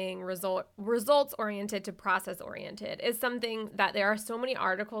from being results oriented to process oriented is something that there are so many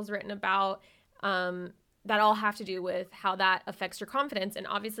articles written about, that all have to do with how that affects your confidence. And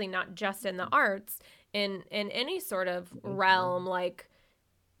obviously not just in the arts, in any sort of realm, like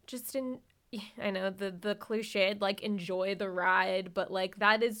just in, I know the cliched, like, enjoy the ride, but like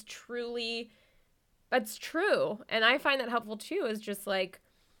that's true. And I find that helpful too, is just like,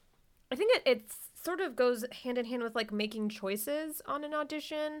 I think it's sort of goes hand in hand with like making choices on an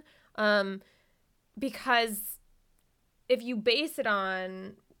audition, because if you base it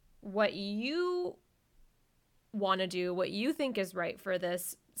on what you want to do, what you think is right for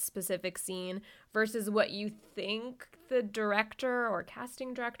this specific scene versus what you think the director or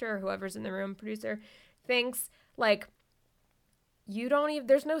casting director or whoever's in the room, producer, thinks, like,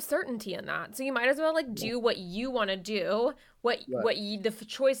 there's no certainty in that. So you might as well like do what you want to do, the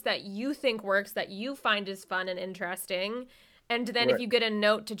choice that you think works, that you find is fun and interesting. And then if you get a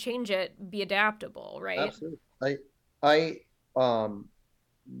note to change it, be adaptable, right? Absolutely.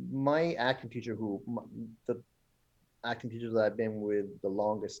 My acting teacher, the acting teacher that I've been with the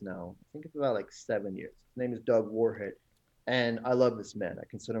longest now, I think it's about like 7 years. His name is Doug Warhead. And I love this man. I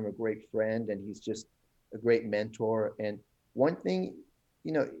consider him a great friend, and he's just a great mentor. And one thing,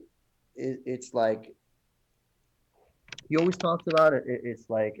 it's like, he always talks about it. It's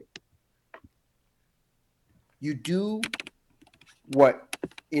like, you do what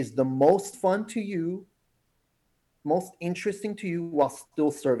is the most fun to you, most interesting to you, while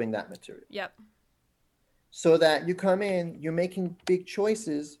still serving that material. Yep. So that you come in, you're making big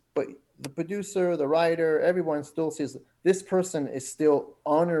choices, but the producer, the writer, everyone still says this person is still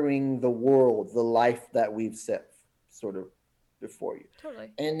honoring the world, the life that we've set sort of before you.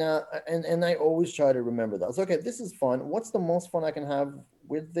 Totally. And I always try to remember that. It's okay, this is fun. What's the most fun I can have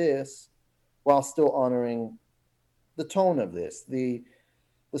with this while still honoring the tone of this, the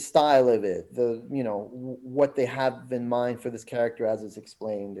style of it, what they have in mind for this character as it's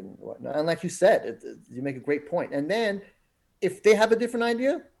explained and whatnot. And like you said, you make a great point. And then if they have a different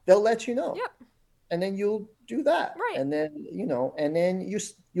idea, they'll let you know. Yep. And then you'll do that. Right. And then, and then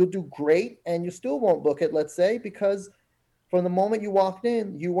you'll do great, and you still won't book it, let's say, because from the moment you walked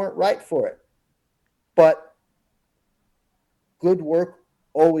in, you weren't right for it. But good work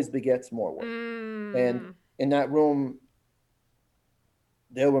always begets more work. And in that room,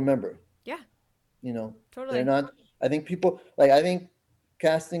 they'll remember. Yeah. Totally. They're not, I think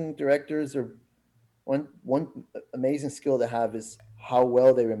casting directors are one amazing skill to have is how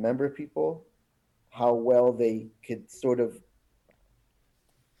well they remember people, how well they could sort of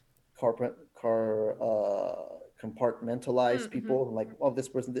compartmentalize people, like, oh, this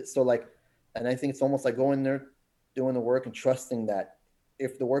person. So like, and I think it's almost like going there, doing the work, and trusting that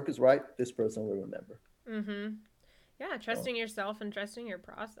if the work is right, this person will remember. Mm-hmm. Yeah, trusting yourself and trusting your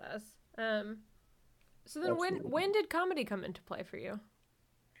process. So then, when did comedy come into play for you?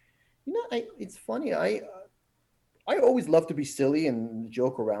 It's funny. I always loved to be silly and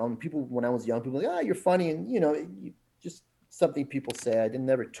joke around. People, when I was young, people were like, you're funny, and just something people say. I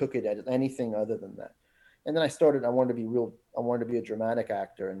never took it as anything other than that. And then I wanted to be a dramatic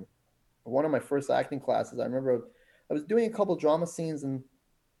actor. And one of my first acting classes, I remember I was doing a couple drama scenes, and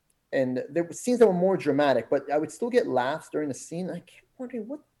there were scenes that were more dramatic, but I would still get laughs during the scene. I kept wondering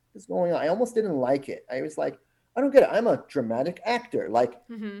what is going on. I almost didn't like it. I was like, I don't get it. I'm a dramatic actor. Like,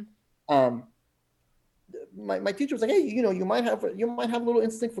 Mm-hmm. um, my teacher was like, hey, you might have a little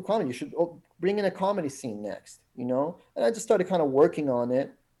instinct for comedy. You should bring in a comedy scene next, And I just started kind of working on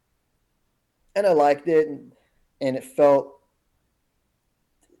it, and I liked it, and it felt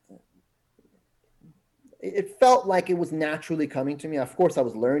like it was naturally coming to me. Of course, I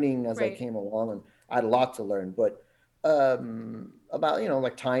was learning as I Right. came along, and I had a lot to learn, but about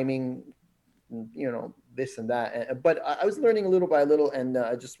like timing, this and that. But I was learning a little by little, and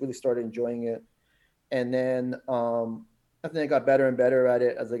I just really started enjoying it. And then I think I got better and better at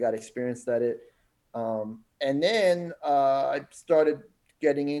it as I got experienced at it. And then I started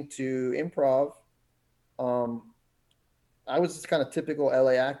getting into improv. Um, I was just kind of typical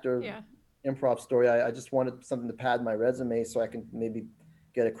LA actor Yeah. improv story. I just wanted something to pad my resume so I can maybe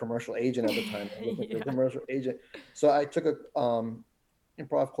get a commercial agent at the time. I was looking for a Yeah. commercial agent. So I took a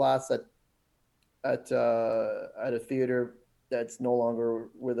improv class at a theater that's no longer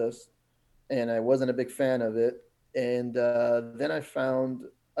with us, and I wasn't a big fan of it. And then I found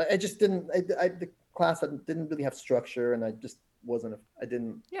I just didn't. The class didn't really have structure, and I just wasn't. I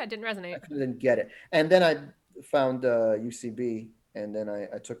didn't. Yeah, it didn't I resonate. kind of didn't get it. And then I found UCB, and then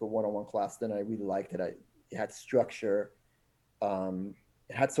I took a one-on-one class. Then I really liked it. It had structure. Um,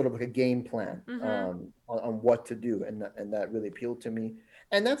 it had sort of like a game plan Mm-hmm. on what to do, and that really appealed to me.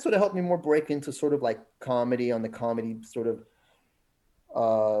 And that sort of helped me more break into sort of like comedy on the comedy sort of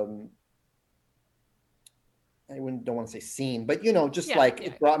um, don't want to say scene, but just Yeah, like yeah.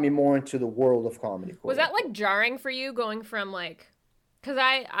 it brought me more into the world of comedy, Was quote that like unquote. jarring for you going from like, because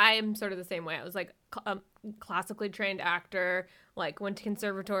I am sort of the same way. I was like a classically trained actor, like went to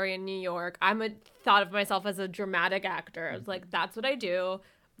conservatory in New York. Thought of myself as a dramatic actor. I was like, that's what I do.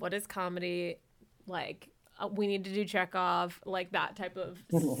 What is comedy? Like, we need to do Chekhov, like that type of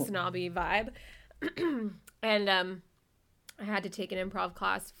snobby vibe. And I had to take an improv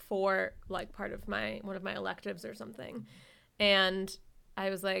class for like part of my one of my electives or something. And I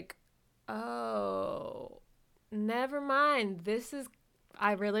was like, oh, never mind.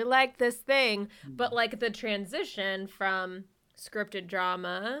 I really like this thing. But like the transition from scripted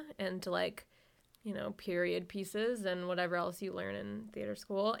drama and to like, period pieces and whatever else you learn in theater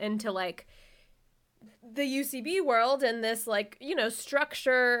school into like the UCB world and this like,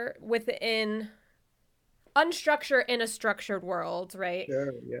 structure within unstructured in a structured world, right?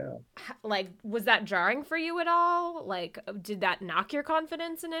 Sure, yeah. Like, was that jarring for you at all? Like, did that knock your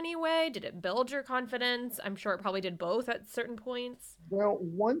confidence in any way? Did it build your confidence? I'm sure it probably did both at certain points. Well,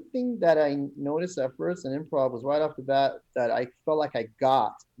 one thing that I noticed at first in improv was right off the bat that I felt like I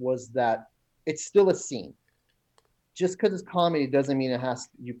got was that it's still a scene. Just because it's comedy doesn't mean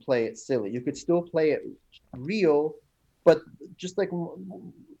you play it silly. You could still play it real, but just like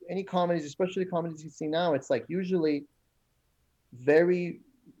any comedies, especially comedies you see now, it's like usually very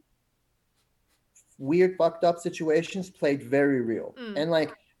weird, fucked up situations played very real. Mm. And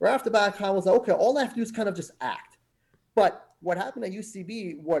like right off the bat, I was like, okay, all I have to do is kind of just act. But what happened at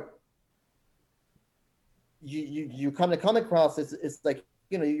UCB, what you come across is like,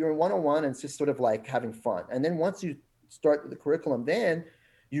 you're in 101 and it's just sort of like having fun. And then once you start the curriculum, then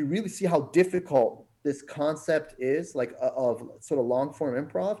you really see how difficult this concept is, like of sort of long form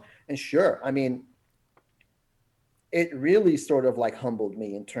improv. And sure, I mean, it really sort of like humbled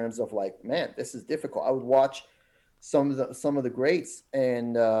me in terms of like, man, this is difficult. I would watch some of the greats,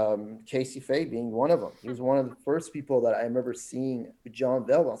 and Casey Fay being one of them. He was one of the first people that I remember seeing with John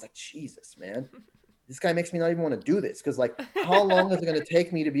Velvet. I was like, Jesus, man, this guy makes me not even want to do this, because like, how long is it going to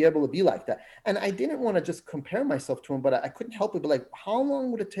take me to be able to be like that? And I didn't want to just compare myself to him, but I couldn't help it. But like, how long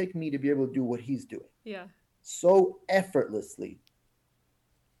would it take me to be able to do what he's doing Yeah. so effortlessly?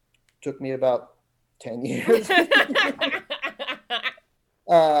 Took me about 10 years.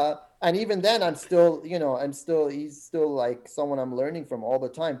 And even then, he's still like someone I'm learning from all the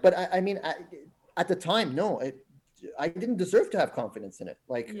time. But I mean, at the time, no, I didn't deserve to have confidence in it.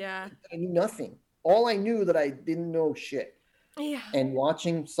 Like, Yeah. I knew nothing. All I knew that I didn't know shit. Yeah. And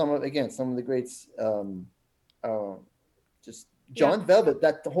watching some of the greats, uh, just Yeah. John Velvet,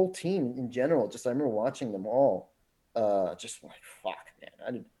 that the whole team in general, just I remember watching them all, just like, fuck,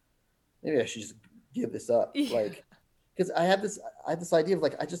 man, maybe I should just give this up. Yeah. Like, because I have this idea of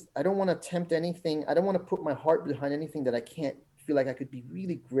like, I don't want to attempt anything. I don't want to put my heart behind anything that I can't feel like I could be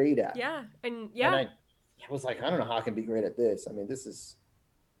really great at. Yeah. And And yeah. I was like, I don't know how I can be great at this. I mean, this is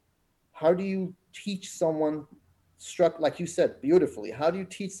how do you teach someone like you said beautifully, how do you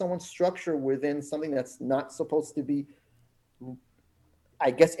teach someone structure within something that's not supposed to be, I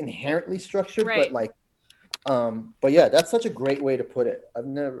guess, inherently structured, but Right. like, but yeah, that's such a great way to put it. I've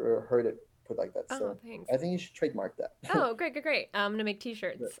never heard it put like that. Oh, So thanks. I think you should trademark that. Oh, great, great, great. I'm gonna make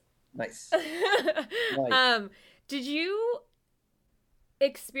t-shirts. Nice. Nice. um, did you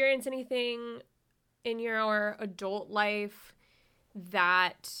experience anything in your adult life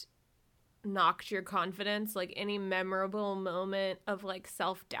that knocked your confidence? Like any memorable moment of like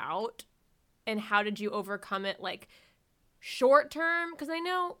self-doubt? And how did you overcome it, like short term? Because I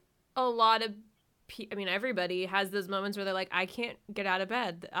know a lot of I mean, everybody has those moments where they're like, I can't get out of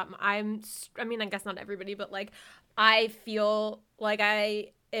bed. I mean, I guess not everybody, but like, I feel like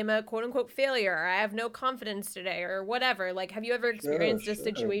I am a quote unquote failure. Or I have no confidence today or whatever. Like, have you ever Sure, experienced a sure.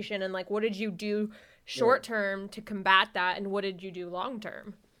 situation and like, what did you do Yeah. short term to combat that? And what did you do long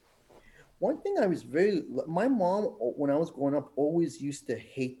term? One thing I was my mom, when I was growing up, always used to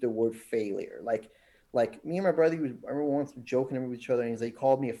hate the word failure. Like me and my brother, I remember once joking with each other, and he's like, he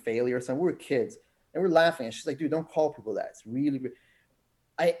called me a failure or something. We were kids, and we're laughing. And she's like, dude, don't call people that. It's really,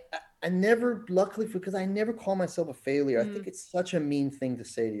 I never, luckily, because I never call myself a failure. I Mm, think it's such a mean thing to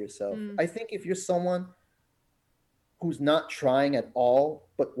say to yourself. mm, I think if you're someone who's not trying at all,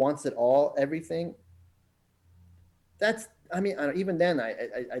 but wants it all, everything, that's, I mean, even then,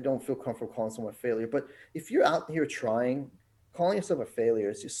 I don't feel comfortable calling someone a failure. But if you're out here trying, calling yourself a failure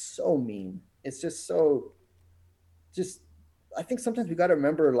is just so mean. It's just so, just, I think sometimes we got to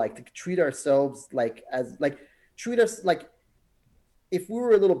remember, like, to treat ourselves like, as, like, treat us like, if we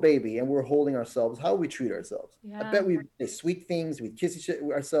were a little baby and we were holding ourselves, how would we treat ourselves? I yeah. bet we say sweet things, we kiss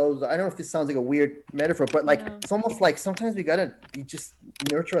ourselves. I don't know if this sounds like a weird metaphor, but like, No. it's almost like sometimes we got to just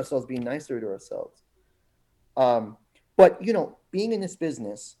nurture ourselves, be nicer to ourselves. Um, but being in this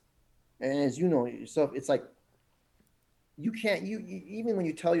business, and as you know yourself, it's like you can't even when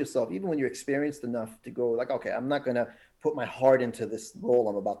you tell yourself, even when you're experienced enough to go like, okay, I'm not gonna put my heart into this role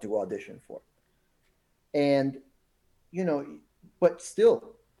I'm about to go audition for, and you know, but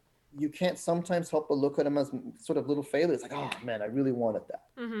still, you can't sometimes help but look at them as sort of little failures. Like, oh man, I really wanted that,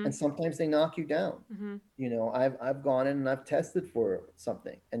 Mm-hmm. and sometimes they knock you down. Mm-hmm. I've gone in and I've tested for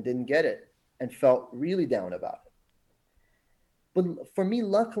something and didn't get it and felt really down about it. But for me,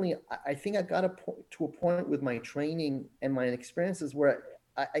 luckily, I think I got to a point with my training and my experiences where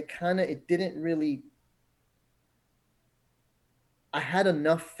I kind of, it didn't really, I had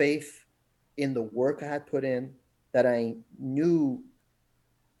enough faith in the work I had put in that I knew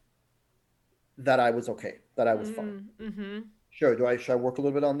that I was okay, that I was fine. Mm-hmm. Sure, should I work a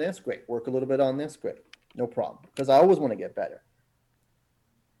little bit on this? Great. Work a little bit on this? Great. No problem. Because I always want to get better.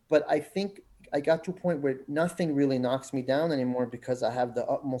 But I think I got to a point where nothing really knocks me down anymore because I have the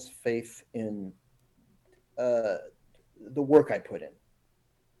utmost faith in uh, the work I put in.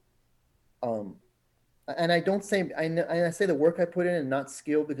 Um, and I don't say I say the work I put in and not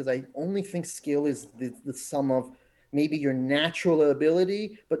skill because I only think skill is the sum of maybe your natural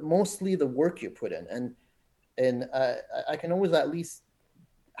ability, but mostly the work you put in. And I can always at least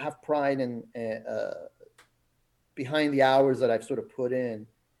have pride in behind the hours that I've sort of put in,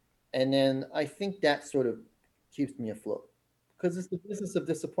 and then I think that sort of keeps me afloat because it's the business of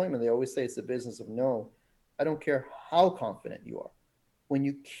disappointment. They always say it's the business of no. I don't care how confident you are. When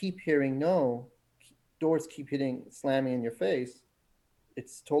you keep hearing no, doors keep slamming in your face,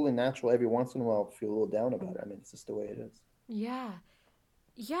 it's totally natural every once in a while to feel a little down about it. I mean, it's just the way it is. Yeah.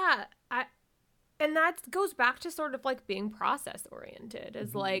 Yeah. And that goes back to sort of like being process oriented,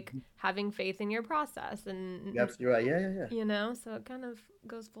 is like Mm-hmm. having faith in your process You're and absolutely right. Yeah, yeah, yeah. so it kind of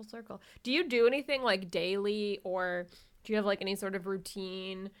goes full circle. Do you do anything like daily, or do you have like any sort of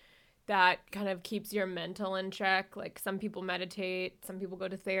routine that kind of keeps your mental in check? Like some people meditate, some people go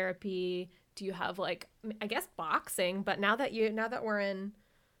to therapy. Do you have like, I guess boxing, but now that we're in.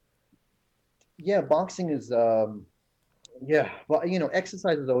 Yeah, boxing is yeah, well,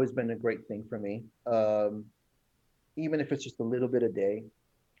 exercise has always been a great thing for me. Even if it's just a little bit a day.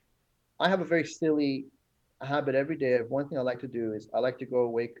 I have a very silly habit every day. One thing I like to do is I like to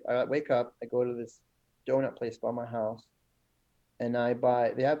I wake up, I go to this donut place by my house, and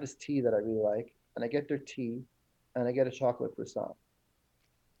they have this tea that I really like, and I get their tea, and I get a chocolate croissant.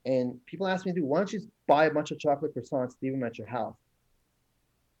 And people ask me, why don't you just buy a bunch of chocolate croissants, leave them at your house?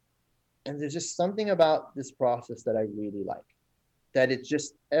 And there's just something about this process that I really like. That it's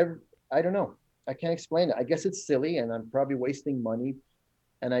just I don't know. I can't explain it. I guess it's silly, and I'm probably wasting money.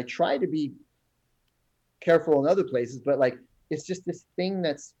 And I try to be careful in other places, but like it's just this thing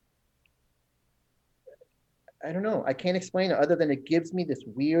that's I don't know. I can't explain it other than it gives me this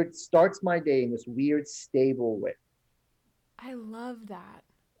weird, starts my day in this weird, stable way. I love that.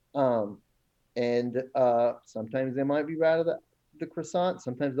 Um, and sometimes they might be out of the croissant,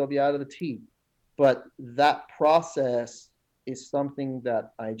 sometimes they'll be out of the tea. But that process is something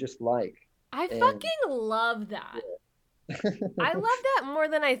that I just like. I And fucking love that. yeah. I love that more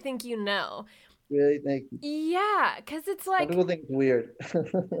than I think you know. Really, thank you. Yeah, because it's Some like, people think it's weird.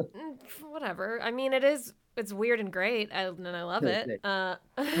 whatever. I mean, it's weird and great, and I love it.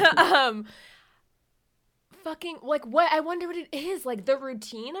 Thanks. Um, fucking, like, what, I wonder what it is. Like, the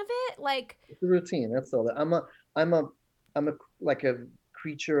routine of it? Like, It's a routine. That's all. I'm a, I'm a like a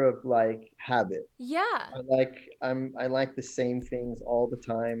creature of like habit. yeah. I like the same things all the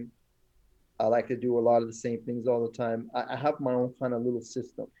time. I like to do a lot of the same things all the time. I have my own kind of little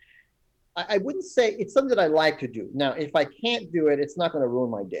system. I wouldn't say it's something that I like to do. Now, if I can't do it, it's not going to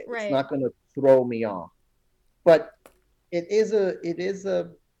ruin my day. It's Right. not going to throw me off. But it is a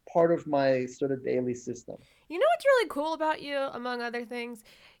part of my sort of daily system. You know what's really cool about you, among other things?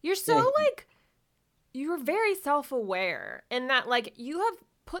 You're so, Thank you. like, you're very self-aware in that, like, you have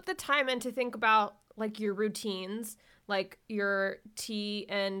put the time in to think about, like, your routines, like your tea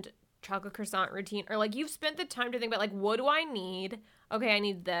and chocolate croissant routine, or like you've spent the time to think about, like, what do I need? Okay, I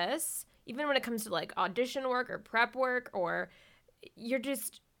need this. Even when it comes to like audition work or prep work, or you're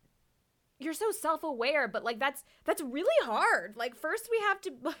just, you're so self-aware, but like that's really hard. Like, first we have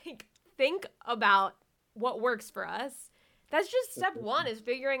to like think about what works for us. That's just step one, is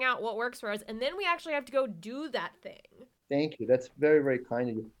figuring out what works for us, and then we actually have to go do that thing. Thank you. That's very, very kind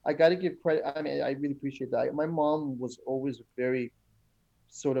of you. I got to give credit. I mean, I really appreciate that. My mom was always very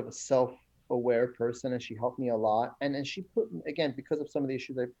sort of a self-aware person, and she helped me a lot. And she put, again, because of some of the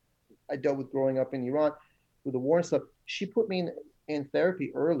issues I dealt with growing up in Iran with the war and stuff, she put me in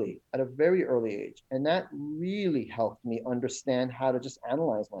therapy early, at a very early age. And that really helped me understand how to just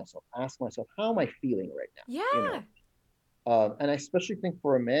analyze myself, ask myself, how am I feeling right now? You Yeah. know, and I especially think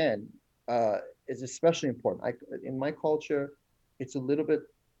for a man, is especially important. In my culture, it's a little bit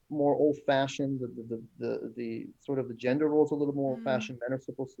more old-fashioned. The sort of the gender roles a little more Mm-hmm. old-fashioned. Men are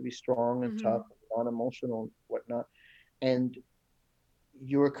supposed to be strong and Mm-hmm. tough, non-emotional and whatnot. And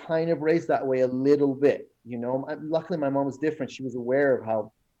you're kind of raised that way a little bit. Luckily, my mom was different. She was aware of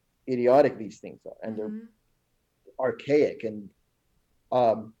how idiotic these things are, and they're Mm-hmm. archaic. And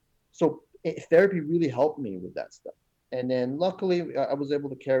so therapy really helped me with that stuff. And then luckily, I was able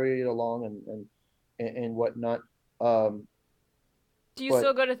to carry it along and whatnot. Um, Do you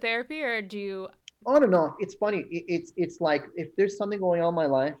still but go to therapy, or do you? on and off, it's funny. It's like if there's something going on in my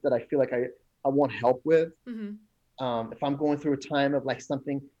life that I feel like I want help with. Mm-hmm. If I'm going through a time of like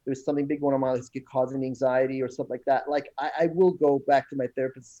there's something big going on in my life that's causing anxiety or stuff like that, like I will go back to my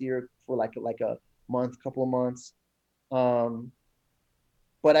therapist here for like a month, couple of months. Um,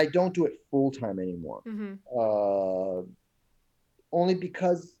 but I don't do it full time anymore. Mm-hmm. Uh, Only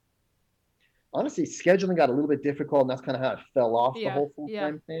because honestly, scheduling got a little bit difficult, and that's kind of how it fell off the Yeah. whole full Yeah.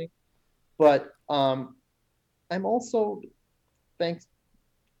 time thing. But I'm also thanks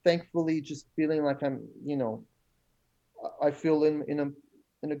thankfully just feeling like I feel in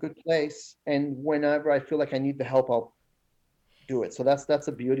a good place, and whenever I feel like I need the help, I'll do it. So that's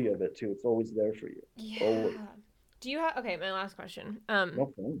the beauty of it too. It's always there for you, always. Yeah. Do you have, okay, my last question. No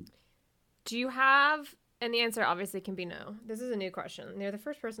problem. Do you have, and the answer obviously can be no. This is a new question. You're the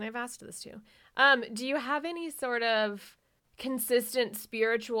first person I've asked this to. Do you have any sort of consistent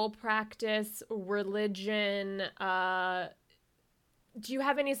spiritual practice, religion, do you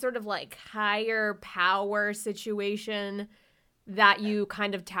have any sort of like higher power situation that you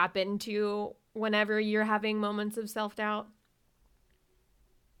kind of tap into whenever you're having moments of self-doubt?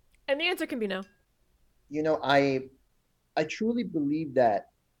 And the answer can be no. You know, I truly believe that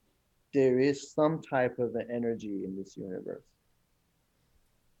there is some type of an energy in this universe.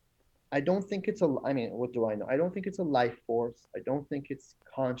 I don't think it's a, I mean, what do I know? I don't think it's a life force. I don't think it's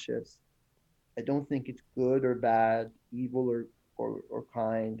conscious. I don't think it's good or bad, evil or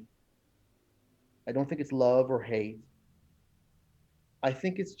kind. I don't think it's love or hate. I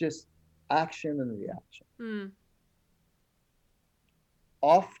think it's just action and reaction. Hmm.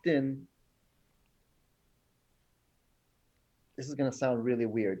 Often, this is going to sound really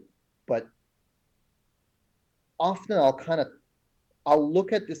weird, but often I'll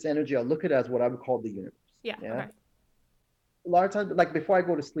look at this energy, I'll look at it as what I would call the universe. Yeah. Yeah. Okay. A lot of times, like before I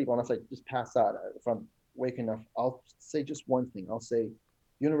go to sleep, unless I just pass out, if I'm waking up, I'll say just one thing. I'll say,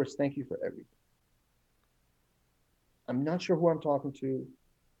 universe, thank you for everything. I'm not sure who I'm talking to.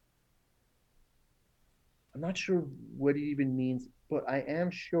 I'm not sure what it even means, but I am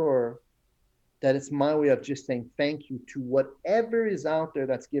sure that it's my way of just saying thank you to whatever is out there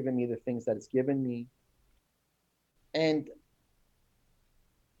that's given me the things that it's given me. And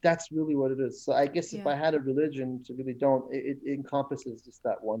that's really what it is. So I guess if Yeah. I had a religion, to really don't, it encompasses just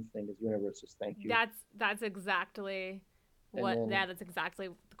that one thing is universe, just thank you. That's exactly And what then, that's exactly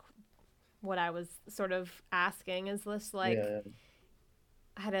what I was sort of asking. Is this like yeah,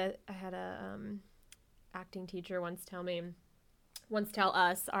 I had a acting teacher once tell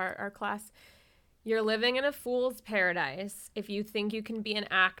us our class, you're living in a fool's paradise if you think you can be an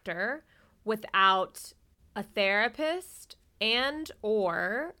actor without a therapist and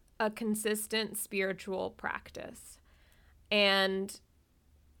or a consistent spiritual practice. And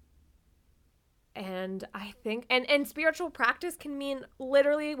I think and spiritual practice can mean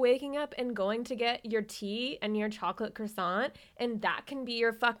literally waking up and going to get your tea and your chocolate croissant, and that can be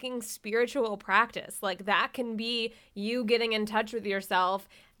your fucking spiritual practice. Like that can be you getting in touch with yourself,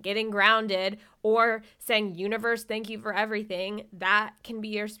 getting grounded, or saying universe thank you for everything. That can be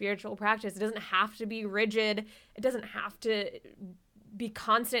your spiritual practice. It doesn't have to be rigid. It doesn't have to be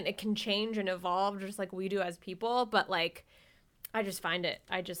constant. It can change and evolve just like we do as people, but like I just find it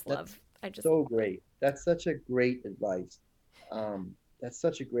that's I just so great. That's such a great advice. That's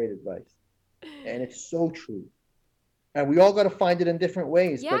such a great advice. And it's so true. And we all got to find it in different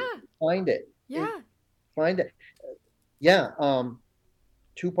ways, but yeah. find it. It Yeah. find it. Yeah.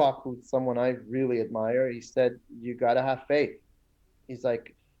 Tupac, who's someone I really admire, he said, you got to have faith. He's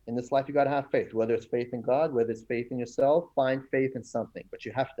like, in this life, you got to have faith, whether it's faith in God, whether it's faith in yourself, find faith in something, but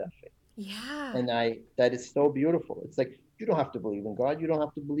you have to have faith. Yeah. And that is so beautiful. It's like, you don't have to believe in God. You don't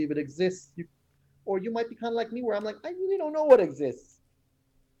have to believe it exists. Or you might be kind of like me, where I'm like, I really don't know what exists.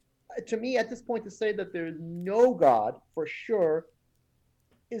 To me, at this point, to say that there is no God for sure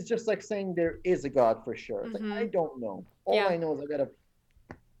is just like saying there is a God for sure. It's like, I Mm-hmm. don't know. All Yeah. I know is I got to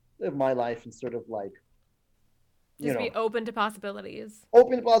live my life and sort of like, you Just be know, open to possibilities.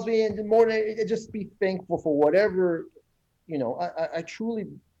 open the possibility and more than just be thankful for whatever, I truly,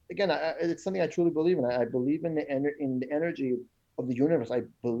 again, it's something I truly believe in. I believe in in the energy of the universe. I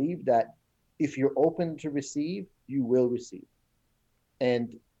believe that if you're open to receive, you will receive.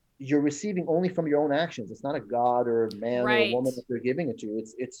 And you're receiving only from your own actions. It's not a god or a man or a Right. woman that they're giving it to.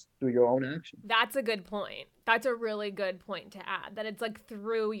 It's through your own actions. That's a good point. That's a really good point to add that it's like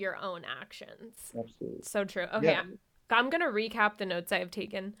through your own actions. Absolutely. So true. Okay. Yeah. I'm going to recap the notes I have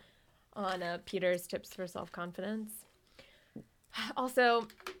taken on Peter's tips for self confidence. Also,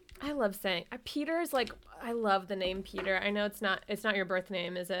 I love saying Peter's like I love the name Peter. I know it's not your birth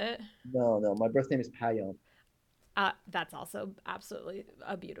name, is it? No, no. My birth name is Payan. That's also absolutely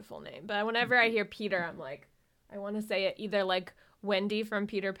a beautiful name. But whenever I hear Peter, I'm like, I want to say it either like Wendy from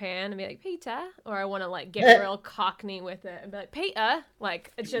Peter Pan and be like Peter, or I want to like get real Cockney with it and be like Peter.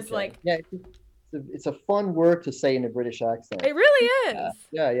 Like it's just Okay. like Yeah, it's a fun word to say in a British accent. it really is.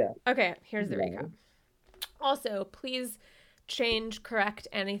 Yeah, yeah. Okay, here's the Yeah. recap. Also, please change, correct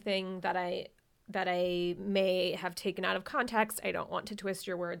anything that I may have taken out of context. I don't want to twist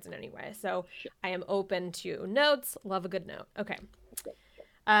your words in any way. So Sure. I am open to notes. Love a good note. Okay.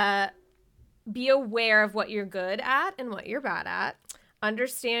 Uh, be aware of what you're good at and what you're bad at.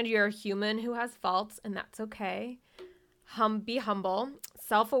 Understand you're a human who has faults, and that's okay. Be humble.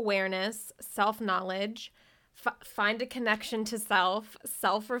 Self-awareness, self-knowledge. Find a connection to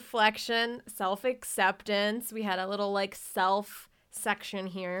self-reflection, self-acceptance. We had a little like self section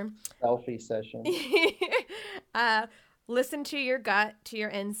here. Selfie session. uh, listen to your gut, to your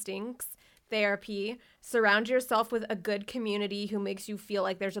instincts. Therapy. Surround yourself with a good community who makes you feel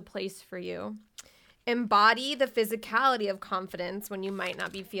like there's a place for you. Embody the physicality of confidence when you might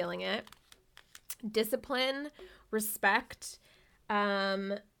not be feeling it. Discipline, respect.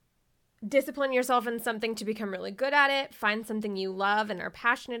 Discipline yourself in something to become really good at it. Find something you love and are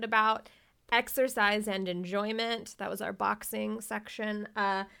passionate about. Exercise and enjoyment. That was our boxing section.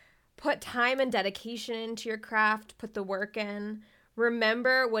 Put time and dedication into your craft. Put the work in.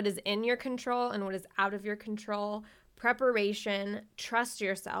 Remember what is in your control and what is out of your control. Preparation. Trust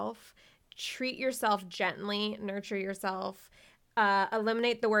yourself. Treat yourself gently. Nurture yourself.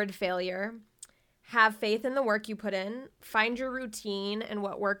 Eliminate the word failure. Have faith in the work you put in. Find your routine and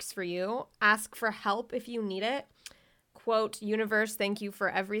what works for you. Ask for help if you need it. Quote, universe, thank you for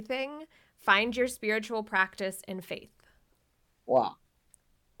everything. Find your spiritual practice and faith. Wow.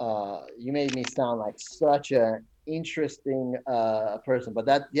 You made me sound like such an interesting person. But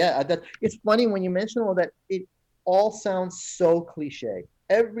that it's funny when you mention all that. It all sounds so cliche.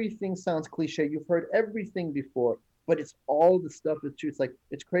 Everything sounds cliche. You've heard everything before, but it's all the stuff that's true. It's like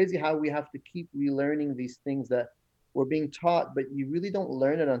it's crazy how we have to keep relearning these things that we're being taught, but you really don't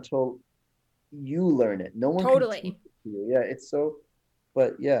learn it until you learn it. No one can teach Totally. it to you. Yeah, it's so,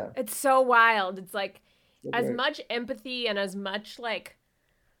 but yeah, It's so wild. It's like so as great. much empathy and as much like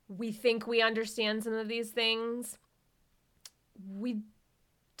we think we understand some of these things, we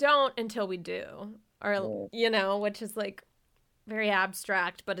don't until we do. Or, Yeah, which is like very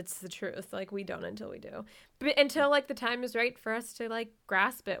abstract, but it's the truth. Like we don't until we do. But until like the time is right for us to like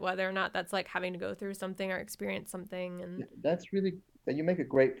grasp it, whether or not that's like having to go through something or experience something. And that's really you make a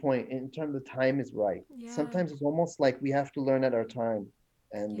great point in terms of time is right. yeah, Sometimes it's almost like we have to learn at our time,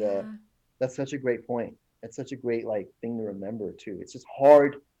 and yeah. that's such a great point. It's such a great like thing to remember too. It's just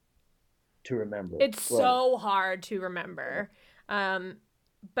hard to remember, It's but so hard to remember. Um,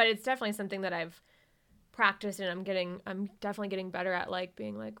 but it's definitely something that I've practiced and I'm definitely getting better at like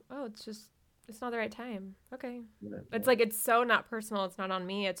being like, oh, it's not the right time. Okay. yeah, It's yeah, like it's so not personal, it's not on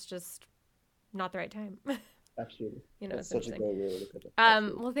me, it's just not the right time. absolutely. That's It's such a interesting. great way to look at it.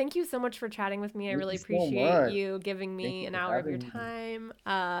 Absolutely. Well, thank you so much for chatting with me. I Thank really you so appreciate much. you giving Thank me you an for hour of your having me.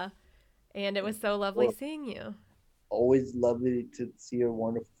 time. And it And was so lovely well, seeing you. always lovely to see your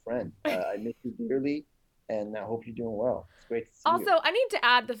wonderful friend. I miss you dearly, and I hope you're doing well. It's great to see you. Also, I need to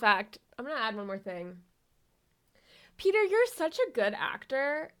add the fact, I'm going to add one more thing. Peter, you're such a good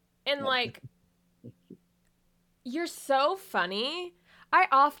actor and Yeah. like you're so funny. I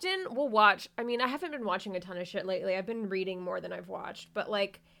often will watch, I mean, I haven't been watching a ton of shit lately. I've been reading more than I've watched, but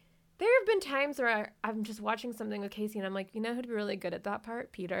like there have been times where I'm just watching something with Casey and I'm like, you know who'd be really good at that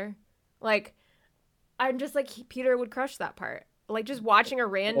part? Peter. Like, I'm just like, Peter would crush that part. Like, just watching a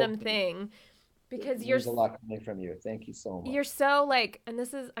Well, random thing it because means a lot coming from you. Thank you so you're much. so like, and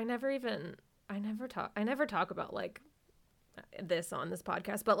this is, I never talk about like this on this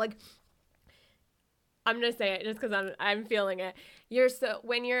podcast, but like, I'm gonna say it just because I'm feeling it. You're so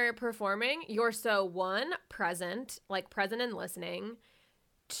when you're performing, you're so one present, like present and listening.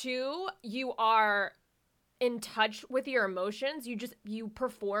 Two, you are in touch with your emotions. You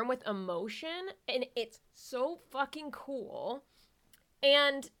perform with emotion, and it's so fucking cool.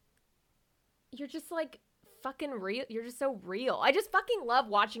 And you're just like fucking real. You're just so real. I just fucking love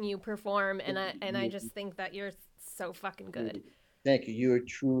watching you perform, and I just think that you're so fucking good. Thank you. You are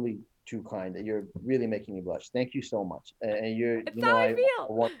truly too kind. You're really making me blush. Thank you so much. And you're, It's you how know, I how feel.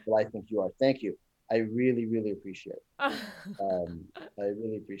 wonderful I think you are. Thank you. I really, really appreciate it. I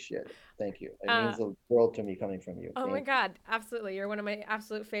really appreciate it. Thank you. It uh, means the world to me coming from you. Oh my Thank you. god, absolutely. You're one of my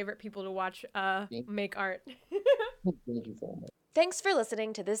absolute favorite people to watch Thank make art. you. Thank you so much. Thanks for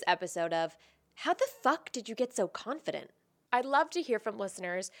listening to this episode of How the Fuck Did You Get So Confident? I'd love to hear from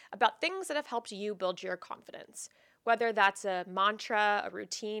listeners about things that have helped you build your confidence. Whether that's a mantra, a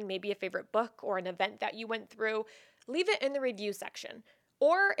routine, maybe a favorite book, or an event that you went through, leave it in the review section.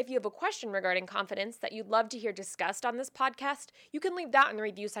 Or if you have a question regarding confidence that you'd love to hear discussed on this podcast, you can leave that in the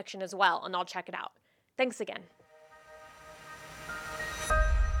review section as well, and I'll check it out. Thanks again.